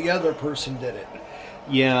actually the other person did it.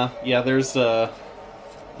 Yeah, there's a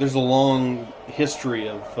long history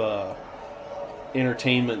of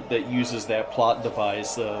entertainment that uses that plot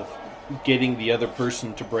device of getting the other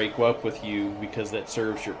person to break up with you because that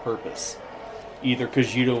serves your purpose. Either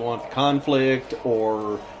because you don't want the conflict,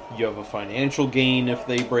 or you have a financial gain if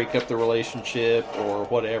they break up the relationship, or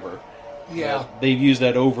whatever. Yeah. They've used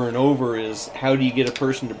that over and over is how do you get a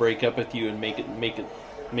person to break up with you and make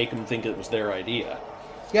them think it was their idea.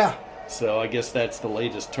 Yeah. So I guess that's the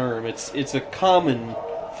latest term. It's a common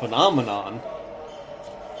phenomenon.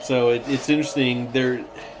 So it's interesting.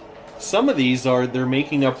 Some of these they're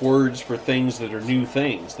making up words for things that are new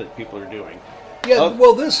things that people are doing. Yeah,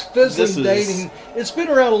 well, this fizzling dating, it's been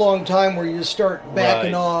around a long time where you just start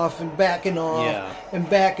backing off and backing off and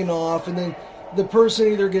backing off, and then the person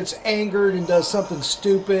either gets angered and does something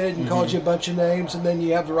stupid and calls you a bunch of names, and then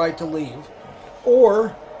you have the right to leave.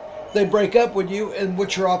 Or they break up with you, and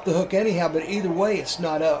which you're off the hook anyhow, but either way, it's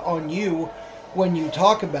not on you when you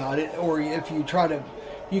talk about it, or if you try to,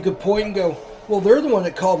 you could point and go, well, they're the one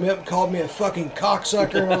that called me up and called me a fucking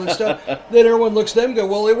cocksucker and all this stuff. Then everyone looks at them and go,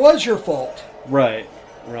 well, it was your fault. Right.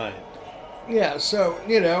 Yeah, so,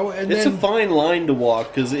 and it's then... a fine line to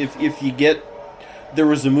walk, because if you get... There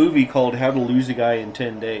was a movie called How to Lose a Guy in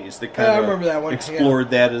 10 Days that kind I remember that of one.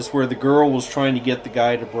 explored that, is where the girl was trying to get the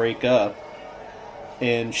guy to break up,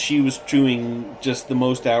 and she was doing just the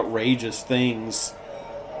most outrageous things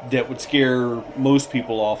that would scare most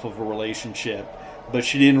people off of a relationship. But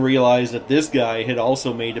she didn't realize that this guy had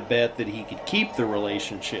also made a bet that he could keep the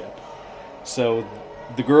relationship. So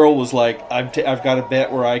the girl was like, I've got a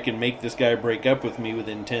bet where I can make this guy break up with me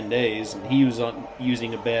within 10 days. And he was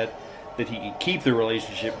using a bet that he could keep the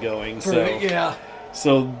relationship going.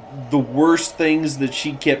 So the worse things that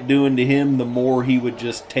she kept doing to him, the more he would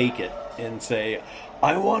just take it and say,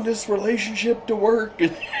 I want this relationship to work.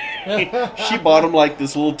 She bought him like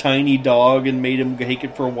this little tiny dog and made him take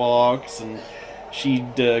it for walks, and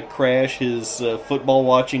she'd crash his football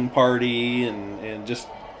watching party, and just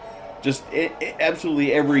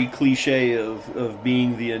absolutely every cliche of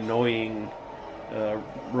being the annoying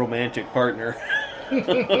romantic partner.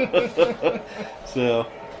 So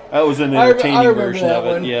that was an entertaining version of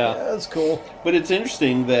it. Yeah, that's cool. But it's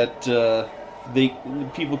interesting that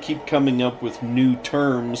people keep coming up with new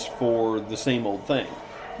terms for the same old thing.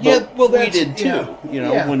 Yeah, well, we that's, did too. yeah. You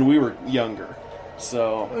know, Yeah. when we were younger.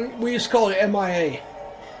 So We used to call it MIA,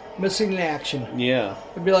 missing in action. yeah,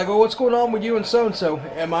 It'd be like, well, what's going on with you and so-and-so?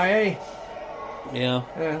 MIA. yeah,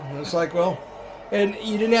 Yeah, it's like, well, and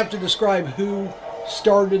you didn't have to describe who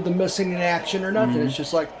started the missing in action or nothing. It's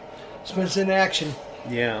just like, it's missing in action.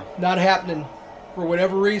 yeah, Not happening for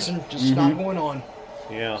whatever reason, just not going on.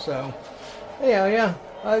 yeah. So, yeah.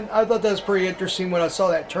 I thought that was pretty interesting when I saw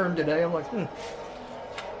that term today. I'm like,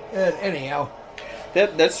 And anyhow.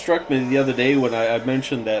 That struck me the other day when I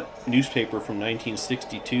mentioned that newspaper from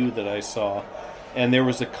 1962 that I saw, and there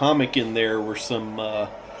was a comic in there where some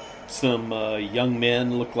young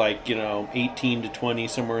men looked like 18 to 20,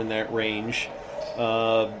 somewhere in that range.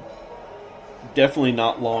 Definitely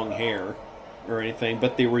not long hair or anything,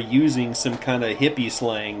 but they were using some kind of hippie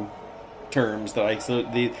slang terms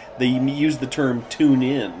they used the term "tune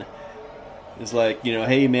in." It's like,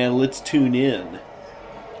 hey man, let's tune in.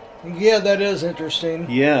 Yeah, that is interesting.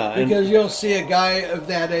 Yeah. Because you don't see a guy of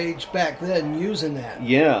that age back then using that.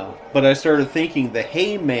 Yeah, but I started thinking the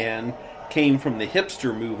hey man came from the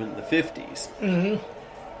hipster movement in the 50s. Mm-hmm.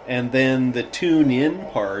 And then the tune in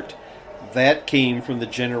part, that came from the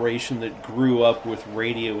generation that grew up with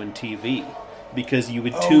radio and TV. Because you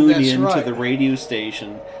would tune into the radio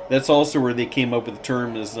station. That's also where they came up with the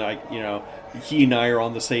term as like, he and I are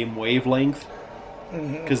on the same wavelength.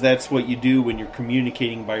 Because that's what you do when you're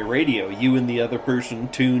communicating by radio. You and the other person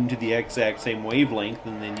tune to the exact same wavelength,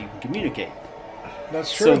 and then you can communicate.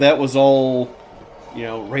 That's true. So that was all,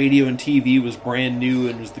 radio and TV was brand new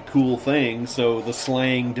and was the cool thing, so the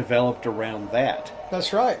slang developed around that.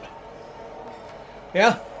 That's right.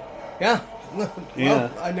 Yeah. Well, Yeah.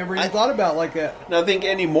 I never even thought about it like that. And I think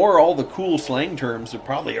anymore, all the cool slang terms have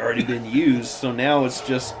probably already been used, so now it's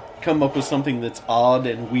just come up with something that's odd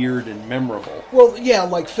and weird and memorable. Well, yeah,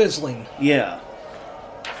 like fizzling. Yeah.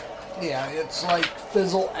 Yeah, it's like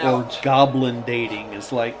fizzle Or out. goblin dating.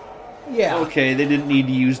 It's like, Yeah. okay, they didn't need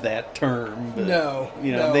to use that term. But, No,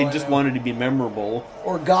 they I just know. wanted to be memorable.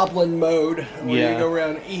 Or goblin mode, where Yeah. you go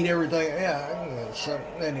around and eat everything. Yeah, so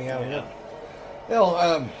anyhow. Yeah. Well,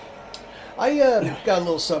 I got a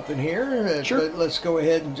little something here. Sure. Let's go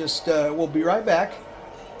ahead and just, we'll be right back.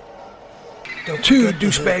 To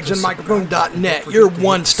douchebagsandmicrophone.net, your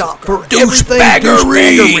one stop for everything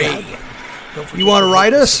douchebaggery. You want to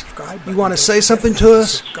write us? You want to say something to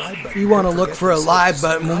us? You want to look for a live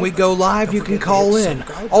button. When we go live, you can call in.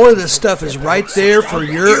 All of this stuff is right there for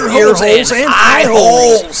your ear holes and eye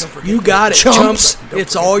holes. You got it, chumps.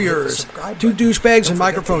 It's all yours. To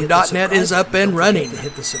douchebagsandmicrophone.net is up and running.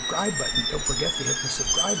 Hit the subscribe button. Don't forget to hit the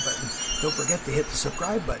subscribe button. Don't forget to hit the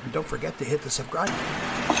subscribe button. Don't forget to hit the subscribe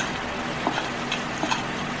button.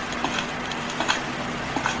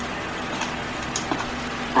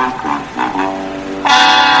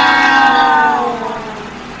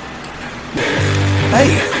 Hey,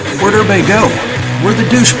 where'd everybody go? We're the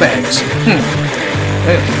douchebags.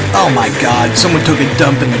 Hey, oh my God, someone took a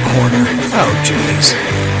dump in the corner. Oh jeez.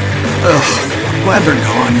 Ugh, I'm glad they're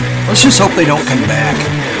gone. Let's just hope they don't come back.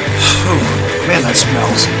 Whew, man, that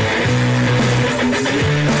smells.